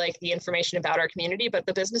only like the information about our community, but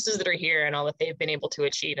the businesses that are here and all that they've been able to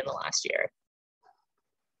achieve in the last year.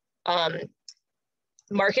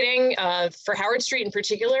 Marketing for Howard Street in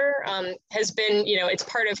particular has been, it's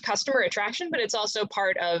part of customer attraction, but it's also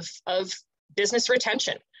part of business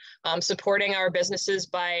retention, supporting our businesses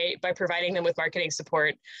by providing them with marketing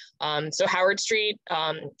support. So Howard Street,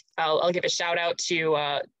 I'll give a shout out to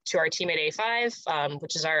our team at A5,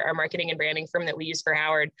 which is our marketing and branding firm that we use for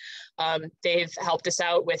Howard. They've helped us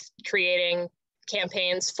out with creating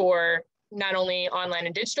campaigns for not only online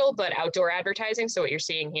and digital, but outdoor advertising. So what you're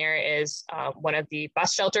seeing here is one of the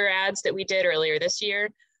bus shelter ads that we did earlier this year.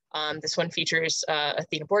 This one features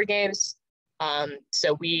Athena board games.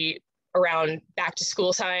 So we, around back to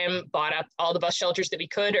school time, bought up all the bus shelters that we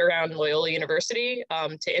could around Loyola University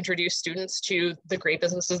to introduce students to the great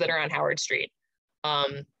businesses that are on Howard Street. Oh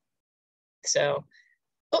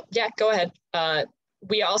yeah, go ahead.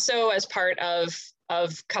 We also, as part of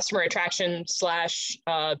customer attraction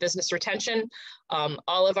 / business retention,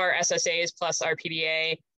 all of our SSAs plus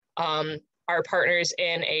RPBA are partners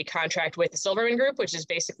in a contract with the Silverman Group, which is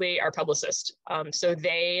basically our publicist. So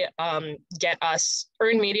they get us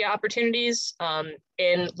earned media opportunities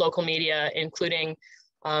in local media, including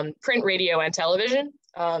print, radio, and television.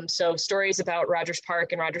 So stories about Rogers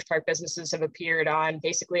Park and Rogers Park businesses have appeared on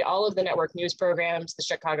basically all of the network news programs, the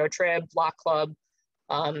Chicago Trib, Block Club,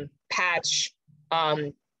 Patch,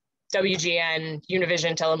 WGN,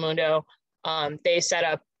 Univision, Telemundo. They set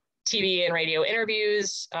up TV and radio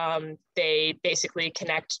interviews. They basically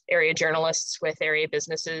connect area journalists with area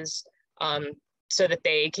businesses so that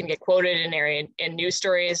they can get quoted in news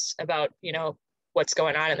stories about what's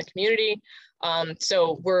going on in the community.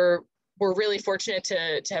 So we're really fortunate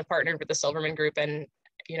to have partnered with the Silverman Group, and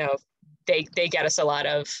they get us a lot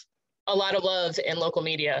of love in local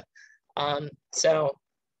media. So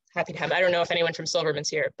happy to have. I don't know if anyone from Silverman's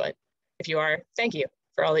here, but if you are, thank you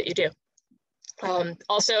for all that you do.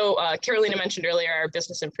 Also, Carolina mentioned earlier our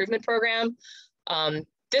business improvement program.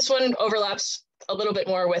 This one overlaps a little bit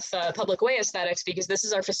more with public way aesthetics because this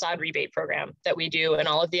is our facade rebate program that we do in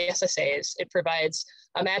all of the SSAs. It provides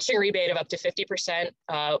a matching rebate of up to 50%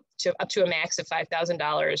 to up to a max of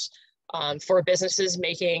 $5,000 for businesses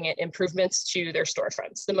making improvements to their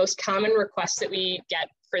storefronts. The most common request that we get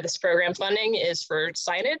for this program funding is for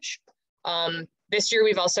signage. This year,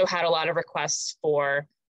 we've also had a lot of requests for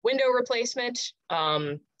window replacement,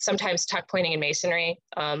 sometimes tuck pointing and masonry,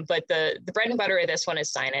 but the bread and butter of this one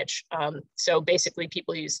is signage. So basically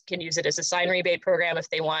people can use it as a sign rebate program if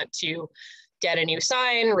they want to get a new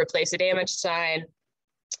sign, replace a damaged sign.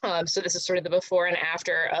 So this is sort of the before and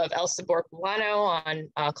after of El Sabor Cubano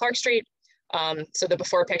on Clark Street. So the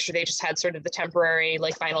before picture, they just had sort of the temporary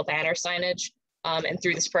like vinyl banner signage. And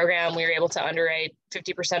through this program, we were able to underwrite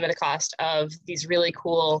 50% of the cost of these really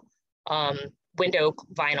cool window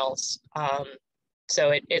vinyls.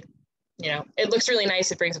 So it looks really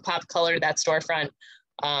nice. It brings a pop color to that storefront.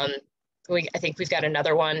 I think we've got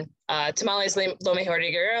another one. Tamales Lo Mejor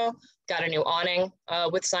de Guerrero got a new awning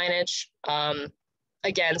with signage.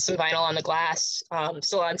 Again, some vinyl on the glass.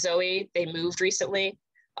 Salon Zoe, they moved recently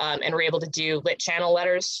and were able to do lit channel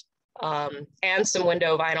letters and some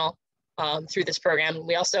window vinyl through this program.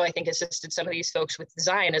 We also, I think, assisted some of these folks with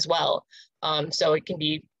design as well. So it can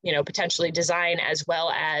be, potentially design as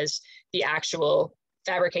well as the actual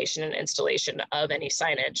fabrication and installation of any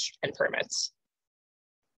signage and permits.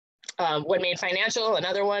 One Made Financial,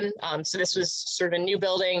 another one. So this was sort of a new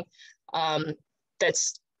building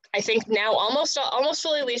that's, I think now almost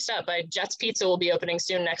fully leased up. By Jets Pizza will be opening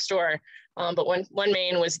soon next door. But One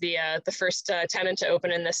Main was the first tenant to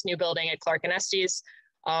open in this new building at Clark and Estes.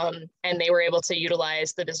 And they were able to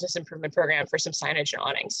utilize the business improvement program for some signage and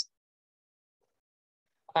awnings.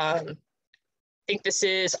 I think this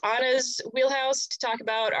is Anna's wheelhouse to talk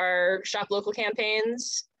about our shop local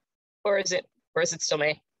campaigns, or is it still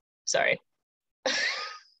me? Sorry.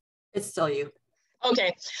 It's still you.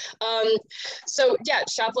 Okay. So yeah,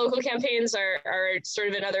 shop local campaigns are sort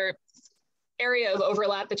of another area of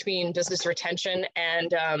overlap between business retention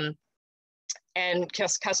and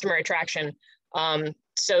customer attraction.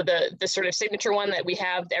 So the sort of signature one that we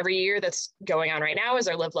have every year that's going on right now is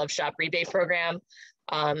our Live, Love, Shop rebate program.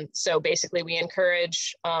 So basically we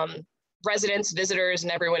encourage residents, visitors,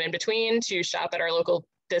 and everyone in between to shop at our local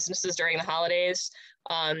businesses during the holidays.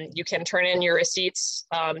 You can turn in your receipts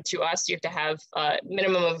to us. You have to have a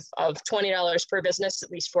minimum of $20 per business,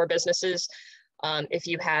 at least 4 businesses. If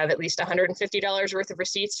you have at least $150 worth of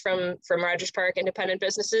receipts from Rogers Park independent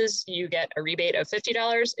businesses, you get a rebate of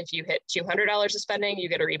 $50. If you hit $200 of spending, you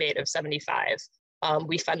get a rebate of $75.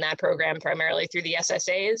 We fund that program primarily through the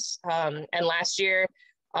SSAs. And last year,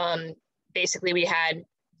 basically we had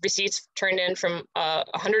receipts turned in from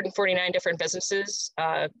 149 different businesses.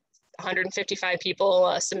 155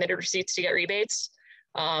 people submitted receipts to get rebates,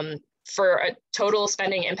 for a total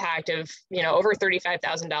spending impact of, over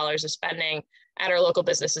 $35,000 of spending at our local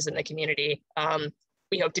businesses in the community.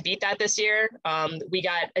 We hope to beat that this year. We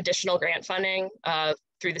got additional grant funding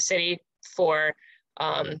through the city for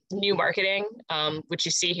new marketing, which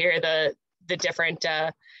you see here, the different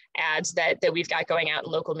ads that we've got going out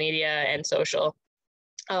in local media and social,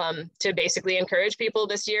 to basically encourage people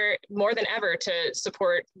this year more than ever to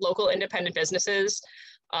support local independent businesses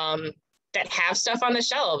that have stuff on the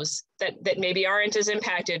shelves that maybe aren't as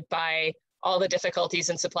impacted by all the difficulties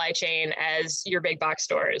in supply chain as your big box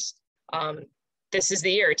stores. This is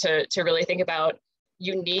the year to really think about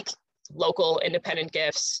unique local independent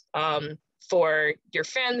gifts for your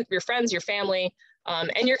friends, your family,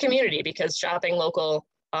 and your community, because shopping local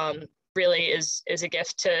really is a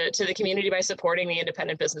gift to the community by supporting the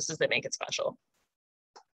independent businesses that make it special.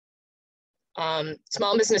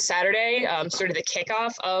 Small Business Saturday, sort of the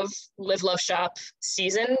kickoff of Live, Love, Shop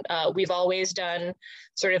season. We've always done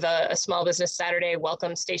sort of a Small Business Saturday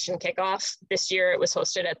welcome station kickoff. This year it was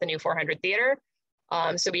hosted at the new 400 Theater.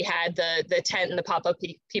 So we had the tent and the pop-up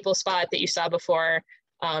people spot that you saw before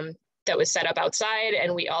that was set up outside.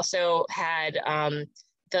 And we also had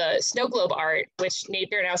the snow globe art, which Nate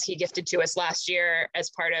Baranowski gifted to us last year as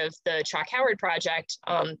part of the Chalk Howard project,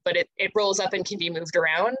 but it rolls up and can be moved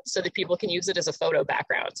around so that people can use it as a photo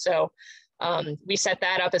background. So we set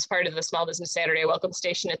that up as part of the Small Business Saturday welcome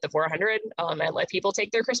station at the 400 and let people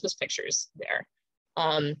take their Christmas pictures there.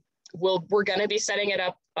 We're going to be setting it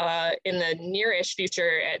up in the near-ish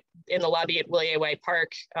future in the lobby at Willie A. White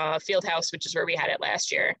Park Fieldhouse, which is where we had it last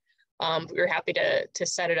year. We were happy to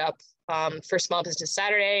set it up for Small Business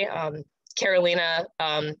Saturday. Carolina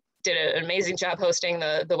did an amazing job hosting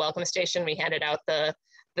the welcome station. We handed out the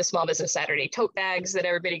Small Business Saturday tote bags that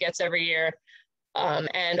everybody gets every year.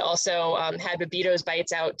 And also had Babito's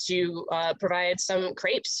Bites out to provide some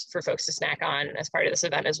crepes for folks to snack on as part of this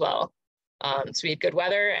event as well. So we had good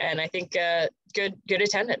weather and I think good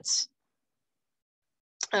attendance.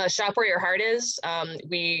 Shop Where Your Heart Is.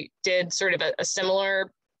 We did sort of a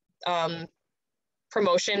similar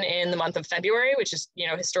promotion in the month of February, which is,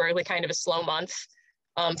 historically kind of a slow month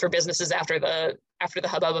for businesses after the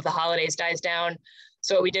hubbub of the holidays dies down.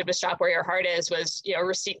 So what we did with Shop Where Your Heart Is was,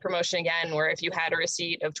 receipt promotion again, where if you had a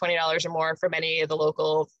receipt of $20 or more from any of the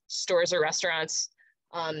local stores or restaurants,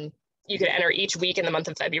 you could enter each week in the month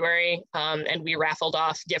of February, and we raffled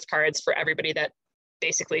off gift cards for everybody that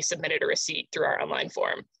basically submitted a receipt through our online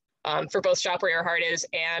form. For both Shop Where Your Heart Is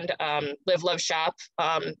and Live, Love, Shop.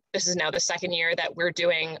 This is now the second year that we're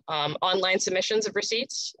doing online submissions of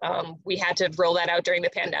receipts. We had to roll that out during the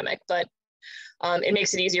pandemic, but it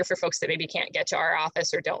makes it easier for folks that maybe can't get to our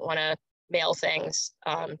office or don't want to mail things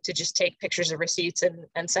to just take pictures of receipts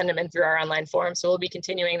and send them in through our online form. So we'll be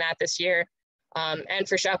continuing that this year. And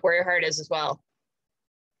for Shop Where Your Heart Is as well.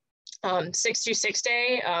 626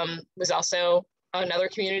 Day was also another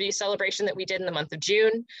community celebration that we did in the month of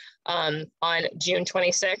June, on June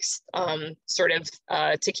 26th, sort of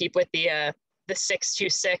to keep with the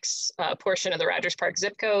 626 portion of the Rogers Park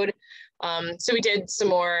zip code. So we did some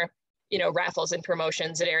more, raffles and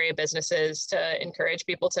promotions at area businesses to encourage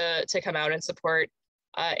people to come out and support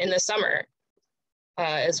in the summer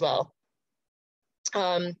as well.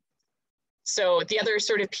 So the other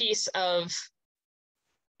sort of piece of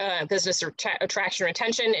business attraction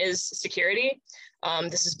retention is security.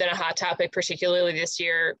 This has been a hot topic, particularly this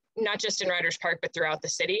year, not just in Rogers Park, but throughout the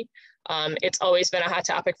city. It's always been a hot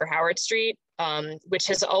topic for Howard Street, which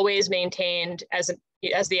has always maintained, as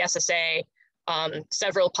the SSA,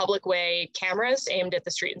 several public way cameras aimed at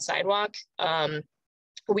the street and sidewalk.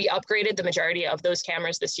 We upgraded the majority of those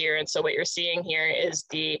cameras this year. And so what you're seeing here is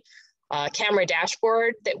the camera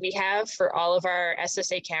dashboard that we have for all of our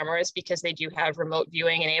SSA cameras, because they do have remote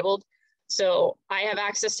viewing enabled. So I have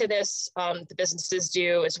access to this, the businesses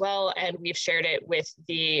do as well, and we've shared it with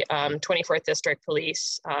the 24th District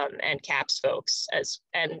Police and CAPS folks. It's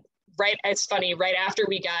funny, right after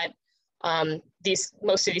we got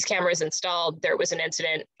most of these cameras installed, there was an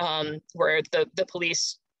incident where the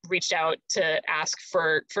police reached out to ask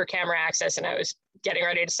for camera access, and I was getting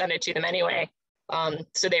ready to send it to them anyway.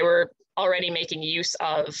 So they were already making use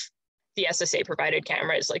of the SSA provided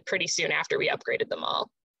cameras like pretty soon after we upgraded them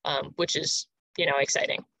all, which is,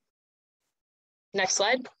 exciting. Next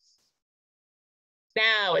slide.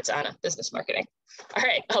 Now it's Anna, business marketing. All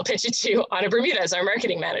right, I'll pitch it to Anna Bermudez, our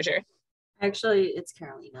marketing manager. Actually, it's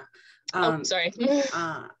Carolina. Sorry.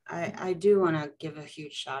 I do want to give a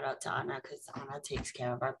huge shout out to Anna, because Anna takes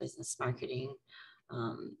care of our business marketing.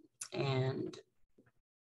 And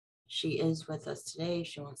she is with us today.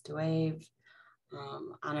 She wants to wave.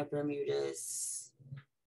 Anna Bermudez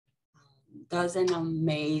does an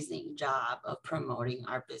amazing job of promoting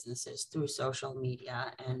our businesses through social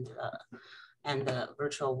media and the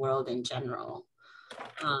virtual world in general.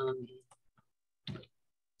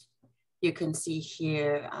 You can see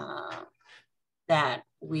here that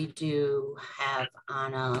we do have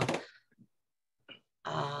Anna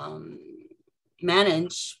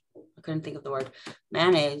manage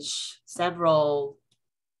several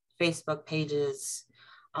Facebook pages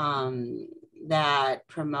that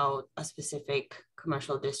promote a specific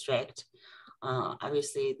commercial district.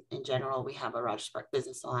 Obviously, in general, we have a Rogers Park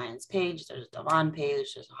Business Alliance page. There's a Devon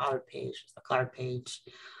page, there's a Howard page, there's a Clark page.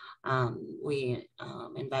 We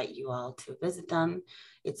invite you all to visit them.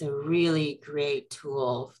 It's a really great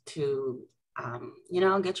tool to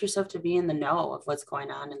get yourself to be in the know of what's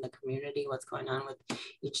going on in the community, what's going on with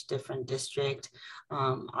each different district.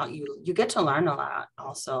 You get to learn a lot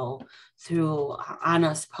also through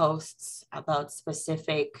Anna's posts about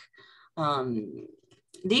specific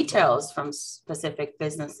details from specific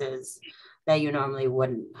businesses that you normally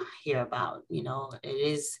wouldn't hear about. It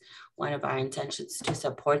is one of our intentions to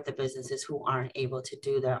support the businesses who aren't able to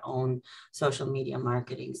do their own social media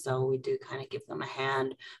marketing. So we do kind of give them a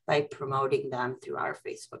hand by promoting them through our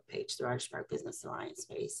Facebook page, through our Spark Business Alliance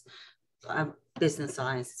Business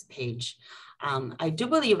Alliance page. I do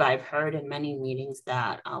believe I've heard in many meetings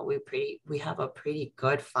that we have a pretty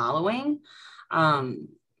good following. I'm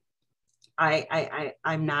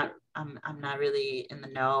not really in the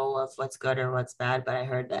know of what's good or what's bad, but I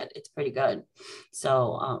heard that it's pretty good.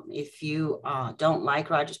 So if you don't like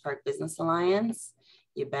Rogers Park Business Alliance,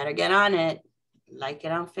 you better get on it. Like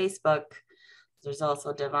it on Facebook. There's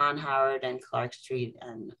also Devon, Howard, and Clark Street,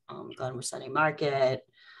 and Glenwood Sunday Market.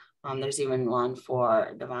 There's even one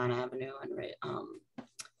for Devon Avenue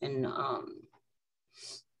and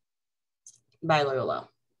by Loyola,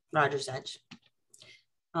 Rogers Edge.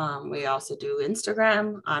 We also do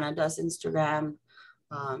Instagram. Anna does Instagram.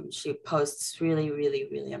 She posts really, really,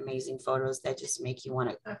 really amazing photos that just make you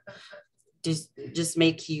want to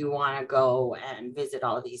go and visit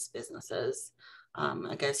all of these businesses.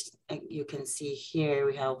 I guess you can see here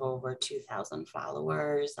we have over 2,000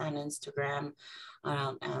 followers on Instagram,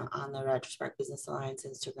 on the Rogers Park Business Alliance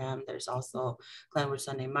Instagram. There's also Glenwood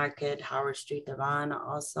Sunday Market, Howard Street, Devon,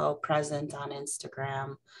 also present on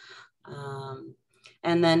Instagram.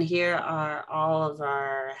 And then here are all of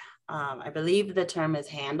our, I believe the term is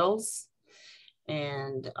handles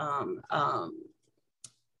and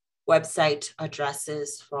website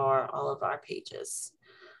addresses for all of our pages.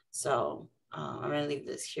 So I'm going to leave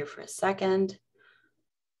this here for a second.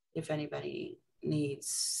 If anybody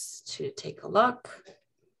needs to take a look.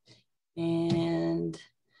 And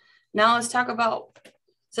now let's talk about,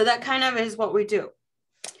 so that kind of is what we do.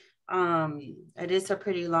 It is a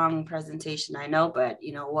pretty long presentation, I know, but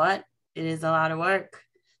you know what? It is a lot of work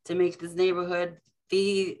to make this neighborhood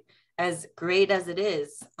be as great as it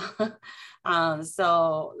is.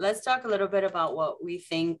 So let's talk a little bit about what we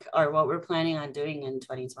think or what we're planning on doing in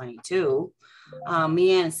 2022.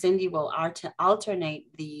 Me and Cindy will alternate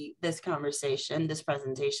this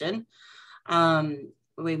presentation.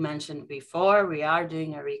 We mentioned before, we are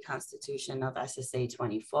doing a reconstitution of SSA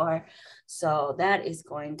 24. So that is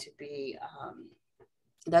going to be,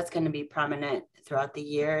 that's going to be prominent throughout the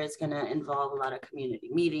year. It's going to involve a lot of community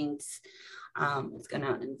meetings. It's going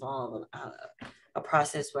to involve a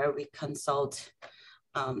process where we consult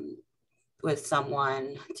with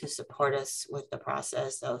someone to support us with the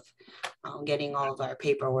process of getting all of our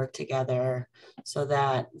paperwork together so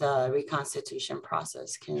that the reconstitution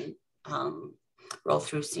process can roll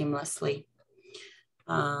through seamlessly.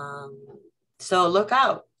 So look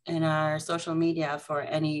out in our social media for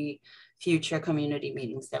any future community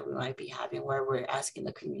meetings that we might be having where we're asking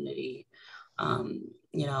the community,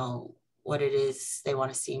 what it is they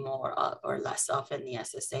want to see more or less of in the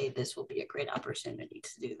SSA. This will be a great opportunity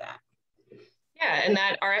to do that. Yeah, and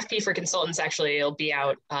that RFP for consultants actually will be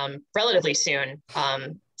out relatively soon.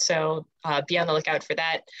 So be on the lookout for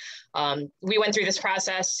that. We went through this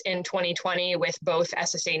process in 2020 with both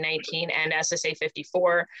SSA 19 and SSA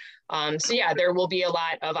 54. So yeah, there will be a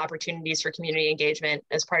lot of opportunities for community engagement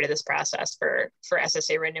as part of this process for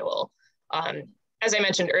SSA renewal. As I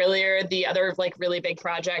mentioned earlier, the other really big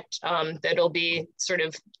project that'll be sort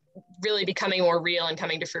of really becoming more real and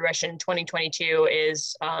coming to fruition in 2022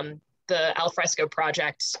 is the alfresco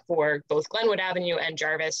projects for both Glenwood Avenue and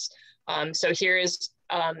Jarvis. So here is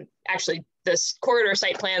actually this corridor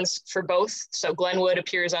site plans for both. So Glenwood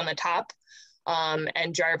appears on the top,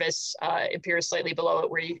 and Jarvis appears slightly below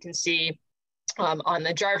it, where you can see on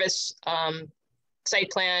the Jarvis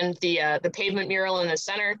site plan, the pavement mural in the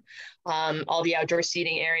center, all the outdoor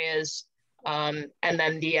seating areas, and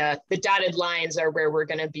then the dotted lines are where we're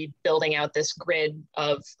going to be building out this grid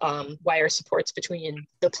of wire supports between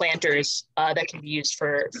the planters that can be used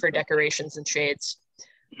for decorations and shades.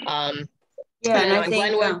 Yeah, and I think,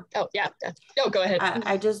 Glenwood, no, go ahead.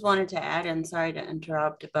 I just wanted to add, and sorry to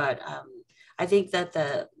interrupt, but I think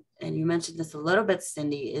that and you mentioned this a little bit,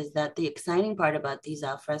 Cindy, is that the exciting part about these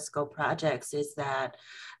alfresco projects is that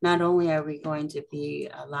not only are we going to be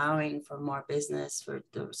allowing for more business for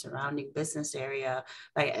the surrounding business area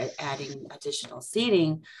by adding additional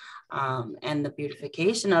seating and the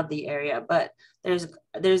beautification of the area, but there's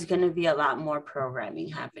going to be a lot more programming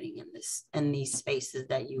happening in these spaces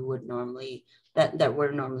that you would normally, that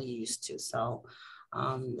we're normally used to. So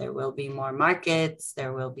there will be more markets,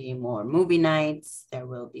 there will be more movie nights, there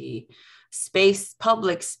will be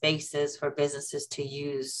public spaces for businesses to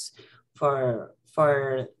use for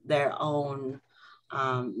their own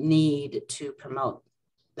need to promote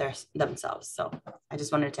themselves. So I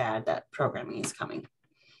just wanted to add that programming is coming.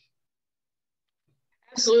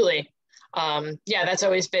 Absolutely. Yeah, that's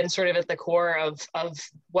always been sort of at the core of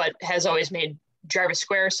what has always made Jarvis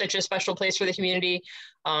Square such a special place for the community.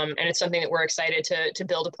 And it's something that we're excited to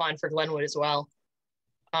build upon for Glenwood as well.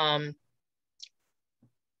 You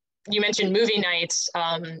mentioned movie nights.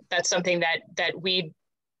 That's something that we,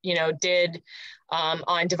 did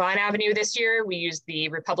on Devon Avenue this year. We used the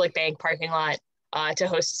Republic Bank parking lot to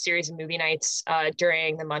host a series of movie nights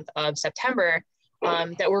during the month of September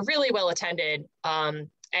that were really well attended.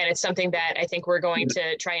 And it's something that I think we're going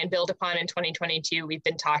to try and build upon in 2022. We've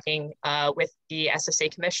been talking with the SSA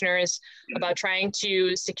commissioners about trying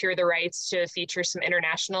to secure the rights to feature some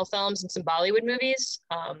international films and some Bollywood movies,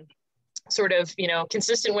 sort of,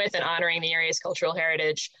 consistent with and honoring the area's cultural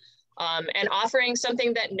heritage, and offering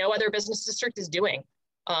something that no other business district is doing.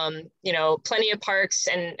 Plenty of parks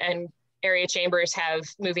and area chambers have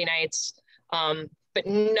movie nights, but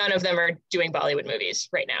none of them are doing Bollywood movies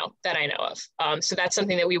right now that I know of. So that's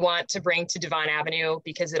something that we want to bring to Devon Avenue,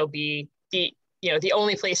 because it'll be the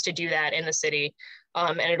only place to do that in the city.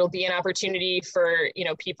 And it'll be an opportunity for,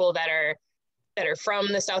 people that are from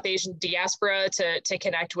the South Asian diaspora to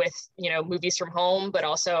connect with, movies from home, but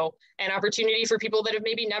also an opportunity for people that have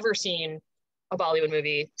maybe never seen a Bollywood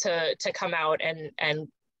movie to come out and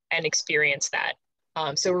experience that.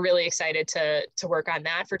 So we're really excited to work on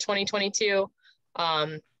that for 2022.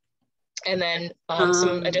 And then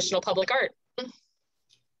some additional public art.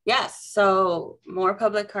 Yes, so more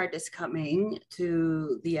public art is coming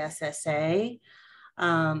to the SSA.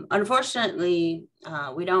 Unfortunately,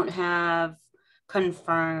 we don't have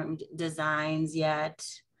confirmed designs yet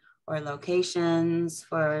or locations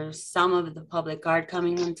for some of the public art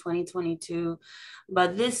coming in 2022,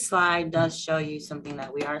 but this slide does show you something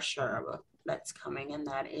that we are sure of that's coming, and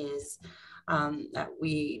that is that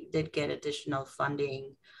we did get additional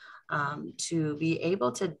funding to be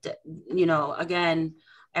able to, again,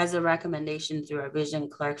 as a recommendation through our Vision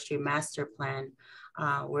Clark Street Master Plan,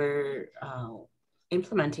 we're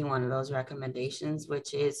implementing one of those recommendations,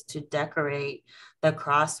 which is to decorate the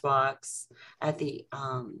crosswalks at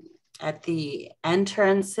the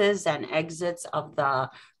entrances and exits of the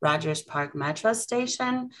Rogers Park Metro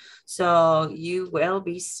Station. So you will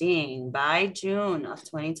be seeing by June of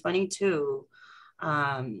 2022,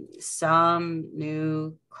 some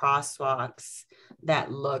new crosswalks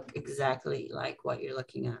that look exactly like what you're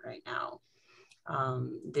looking at right now.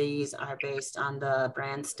 These are based on the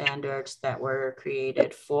brand standards that were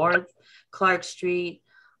created for Clark Street.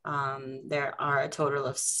 There are a total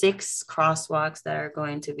of 6 crosswalks that are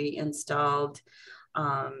going to be installed.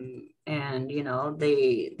 And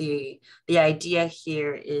the idea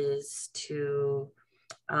here is to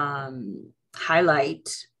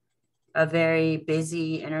highlight a very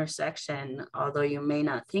busy intersection. Although you may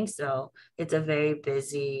not think so, it's a very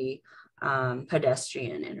busy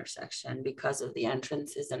pedestrian intersection because of the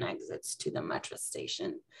entrances and exits to the metro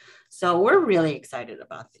station. So we're really excited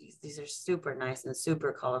about these. These are super nice and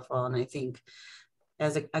super colorful. And I think I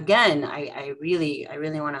really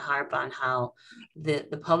want to harp on how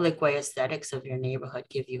the public way aesthetics of your neighborhood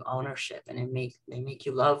give you ownership, and they make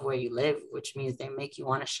you love where you live, which means they make you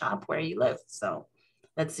want to shop where you live. So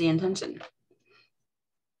that's the intention.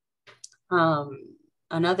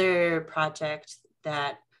 Another project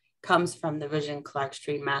that comes from the Vision Clark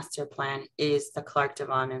Street Master Plan is the Clark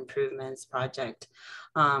Devon Improvements Project.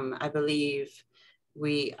 I believe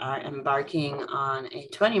we are embarking on a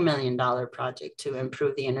 $20 million project to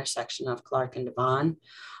improve the intersection of Clark and Devon.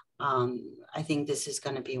 I think this is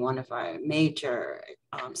going to be one of our major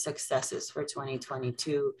successes for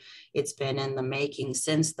 2022. It's been in the making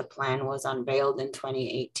since the plan was unveiled in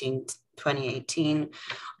 2018.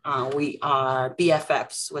 We are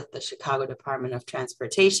BFFs with the Chicago Department of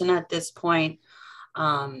Transportation at this point.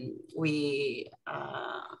 We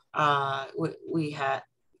had,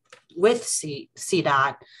 with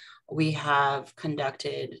CDOT, we have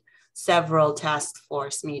conducted several task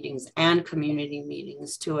force meetings and community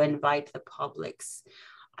meetings to invite the public's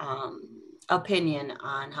opinion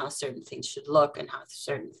on how certain things should look and how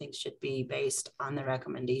certain things should be based on the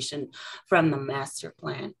recommendation from the master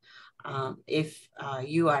plan. If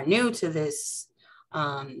you are new to this,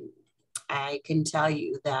 I can tell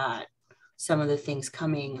you that some of the things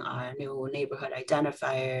coming are new neighborhood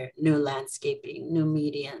identifier, new landscaping, new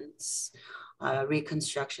medians,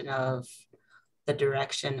 reconstruction of the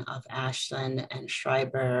direction of Ashland and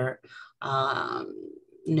Schreiber,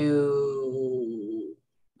 new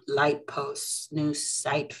light posts, new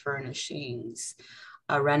site furnishings,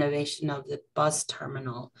 a renovation of the bus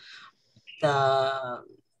terminal, the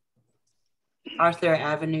Arthur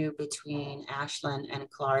Avenue between Ashland and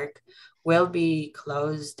Clark will be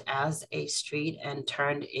closed as a street and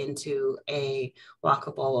turned into a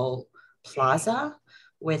walkable plaza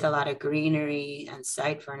with a lot of greenery and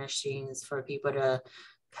site furnishings for people to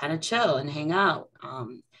kind of chill and hang out.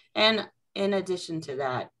 And in addition to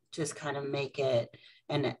that, just kind of make it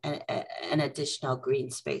an additional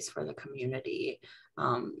green space for the community,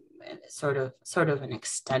 sort of an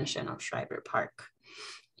extension of Schreiber Park.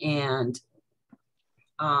 And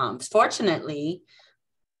fortunately,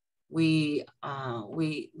 we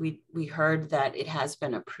heard that it has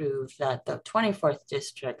been approved that the 24th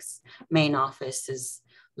District's main office's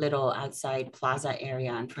little outside plaza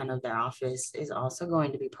area in front of their office is also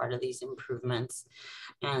going to be part of these improvements.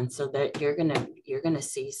 And so that you're gonna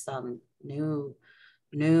see some newness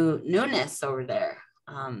over there.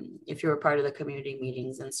 If you were part of the community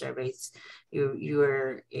meetings and surveys, you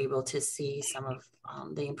were able to see some of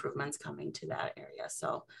the improvements coming to that area.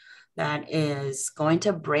 So that is going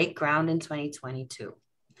to break ground in 2022.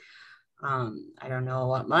 I don't know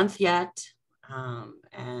what month yet,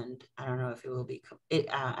 and I don't know if it will be,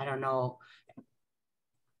 I don't know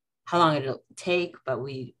how long it'll take, but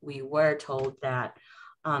we were told that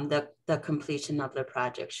the completion of the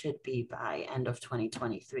project should be by end of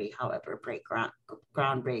 2023. However,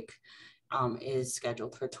 ground break is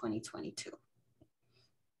scheduled for 2022.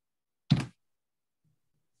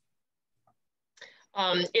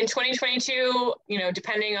 In 2022,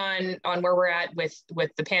 depending on where we're at with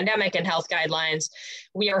the pandemic and health guidelines,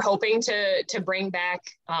 we are hoping to bring back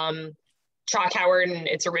Chalk Howard and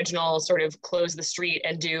its original sort of close the street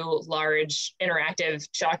and do large interactive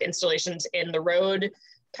chalk installations in the road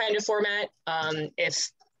kind of format.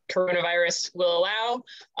 If coronavirus will allow,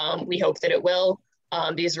 we hope that it will.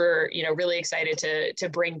 These were, really excited to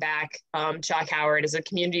bring back Chalk Howard as a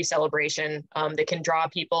community celebration that can draw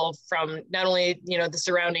people from not only, the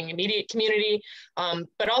surrounding immediate community,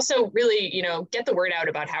 but also really, get the word out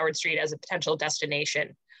about Howard Street as a potential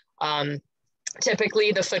destination.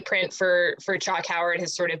 Typically, the footprint for Chalk Howard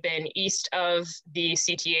has sort of been east of the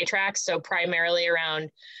CTA tracks, so primarily around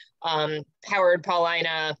Howard,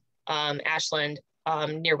 Paulina, Ashland,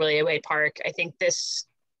 near William Wade Park. I think this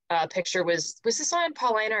picture was this on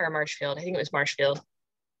Paulina or Marshfield? I think it was Marshfield.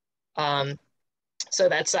 So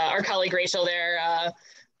that's our colleague Rachel there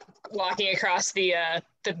walking across the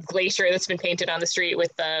glacier that's been painted on the street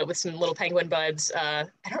with some little penguin buds. I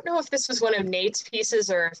don't know if this was one of Nate's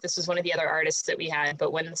pieces or if this was one of the other artists that we had,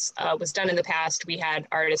 but when this was done in the past, we had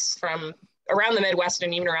artists from around the Midwest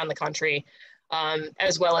and even around the country,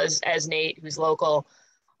 as well as Nate, who's local.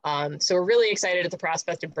 So we're really excited at the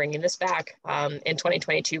prospect of bringing this back in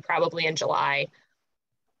 2022, probably in July.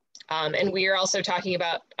 And we are also talking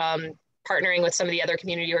about partnering with some of the other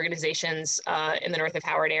community organizations in the north of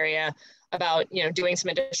Howard area about, doing some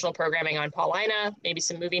additional programming on Paulina, maybe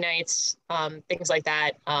some movie nights, things like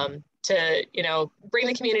that, to, bring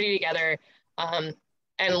the community together and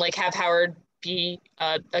have Howard be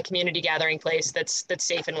a community gathering place that's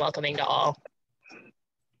safe and welcoming to all.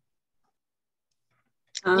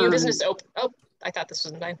 New business open. Oh, I thought this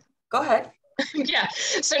was mine. Go ahead. Yeah,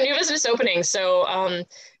 so new business opening. So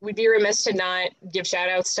we'd be remiss to not give shout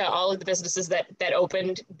outs to all of the businesses that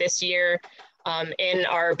opened this year. in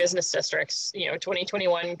our business districts.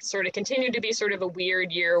 2021 sort of continued to be sort of a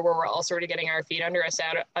weird year where we're all sort of getting our feet under us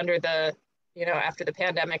under the, after the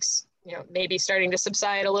pandemic's, maybe starting to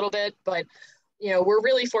subside a little bit, but we're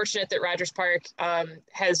really fortunate that Rogers Park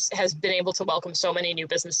has been able to welcome so many new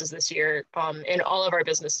businesses this year in all of our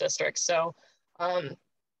business districts. So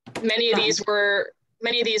many of these were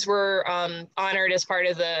honored as part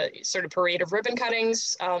of the sort of parade of ribbon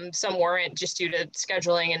cuttings. Some weren't, just due to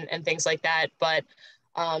scheduling and things like that. But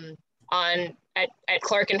at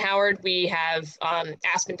Clark and Howard, we have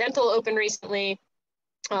Aspen Dental open recently,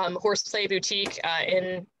 Horseplay Boutique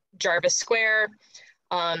in Jarvis Square.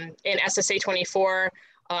 In SSA 24,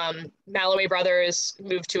 Malloway Brothers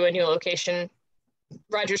moved to a new location.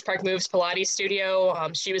 Rogers Park Moves Pilates Studio.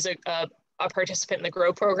 She was a participant in the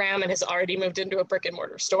GROW program and has already moved into a brick and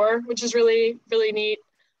mortar store, which is really, really neat.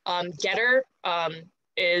 Getter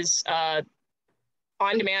is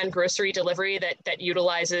on-demand grocery delivery that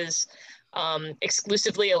utilizes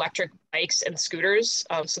exclusively electric bikes and scooters.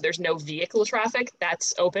 So there's no vehicle traffic.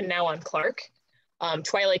 That's open now on Clark.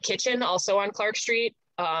 Twilight Kitchen, also on Clark Street,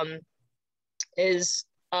 is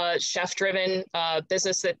a chef-driven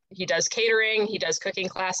business that he does catering, he does cooking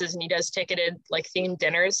classes, and he does ticketed themed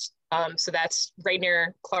dinners. So that's right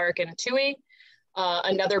near Clark and Tui.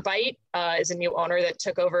 Another Bite is a new owner that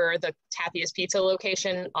took over the Tapia's Pizza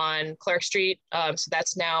location on Clark Street. So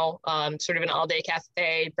that's now sort of an all-day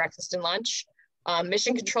cafe, breakfast and lunch.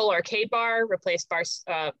 Mission Control Arcade Bar replaced Pub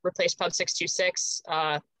 626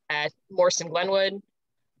 at Morse and Glenwood.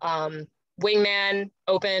 Wingman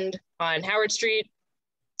opened on Howard Street,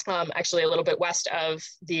 actually a little bit west of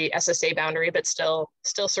the SSA boundary, but still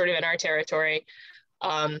sort of in our territory.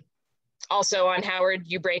 Also on Howard,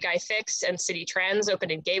 You Break, I Fix and City Trends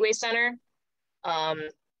opened in Gateway Center.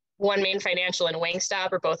 One Main Financial and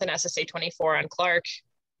Wingstop are both in SSA 24 on Clark,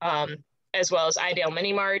 as well as Idale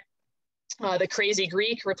Mini Mart. The Crazy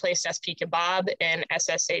Greek replaced SP Kebab in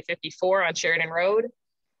SSA 54 on Sheridan Road.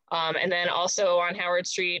 And then also on Howard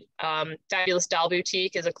Street, Fabulous Doll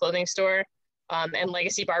Boutique is a clothing store, and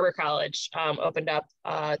Legacy Barber College opened up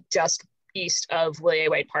just east of Willie A.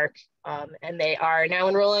 White Park. And they are now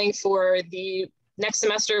enrolling for the next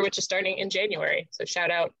semester, which is starting in January. So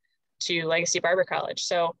shout out to Legacy Barber College.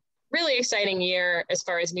 So really exciting year as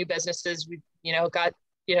far as new businesses. We've got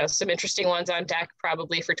some interesting ones on deck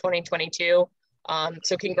probably for 2022.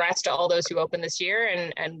 So congrats to all those who opened this year,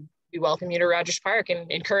 and we welcome you to Rogers Park and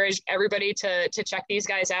encourage everybody to check these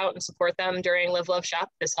guys out and support them during Live, Love, Shop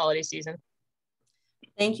this holiday season.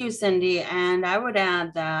 Thank you, Cindy. And I would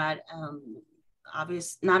add that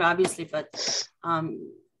not obviously, but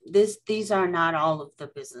these are not all of the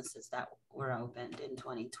businesses that were opened in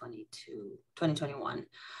 2021.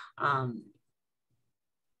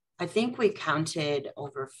 I think we counted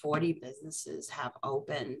over 40 businesses have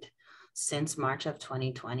opened since March of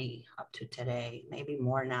 2020 up to today, maybe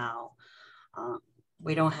more now.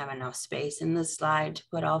 We don't have enough space in the slide to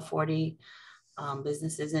put all 40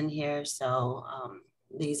 businesses in here. So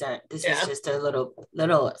this is just a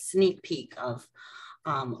little sneak peek of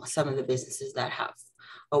some of the businesses that have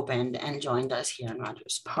opened and joined us here in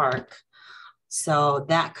Rogers Park. So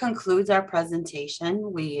that concludes our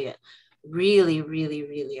presentation. We really, really,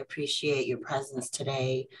 really appreciate your presence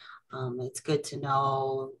today. It's good to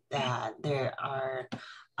know that there are,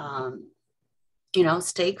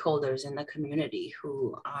 stakeholders in the community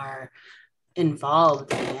who are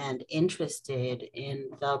involved and interested in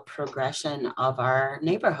the progression of our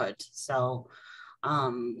neighborhood. So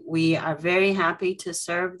we are very happy to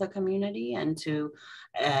serve the community and to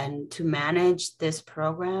manage this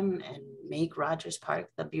program and make Rogers Park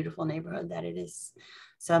the beautiful neighborhood that it is.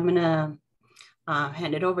 So I'm gonna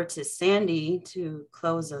hand it over to Sandy to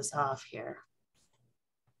close us off here.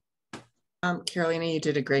 Carolina, you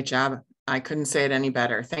did a great job. I couldn't say it any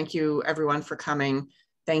better. Thank you everyone for coming.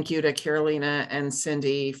 Thank you to Carolina and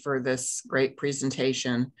Cindy for this great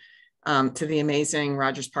presentation. To the amazing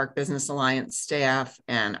Rogers Park Business Alliance staff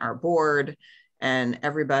and our board and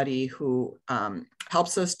everybody who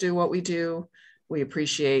helps us do what we do. We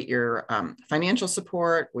appreciate your financial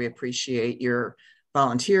support. We appreciate your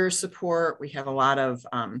volunteer support. We have a lot of,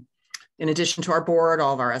 in addition to our board,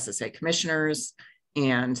 all of our SSA commissioners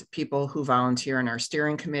and people who volunteer in our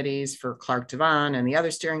steering committees for Clark Devon and the other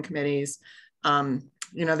steering committees.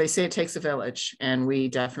 They say it takes a village, and we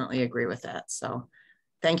definitely agree with that. So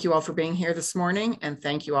thank you all for being here this morning, and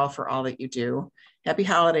thank you all for all that you do. Happy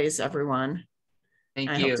holidays, everyone.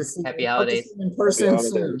 Thank you. Happy holidays. Hope to see you in person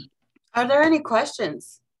soon. Are there any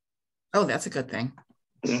questions? Oh, that's a good thing.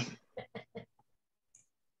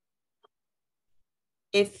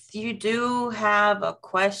 If you do have a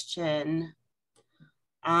question,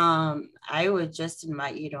 I would just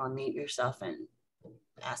invite you to unmute yourself and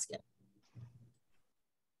ask it.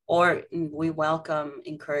 Or we welcome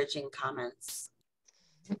encouraging comments.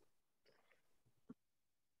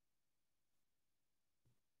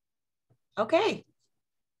 Okay.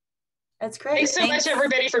 That's great. Thanks so much,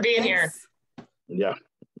 everybody, for being here. Yeah.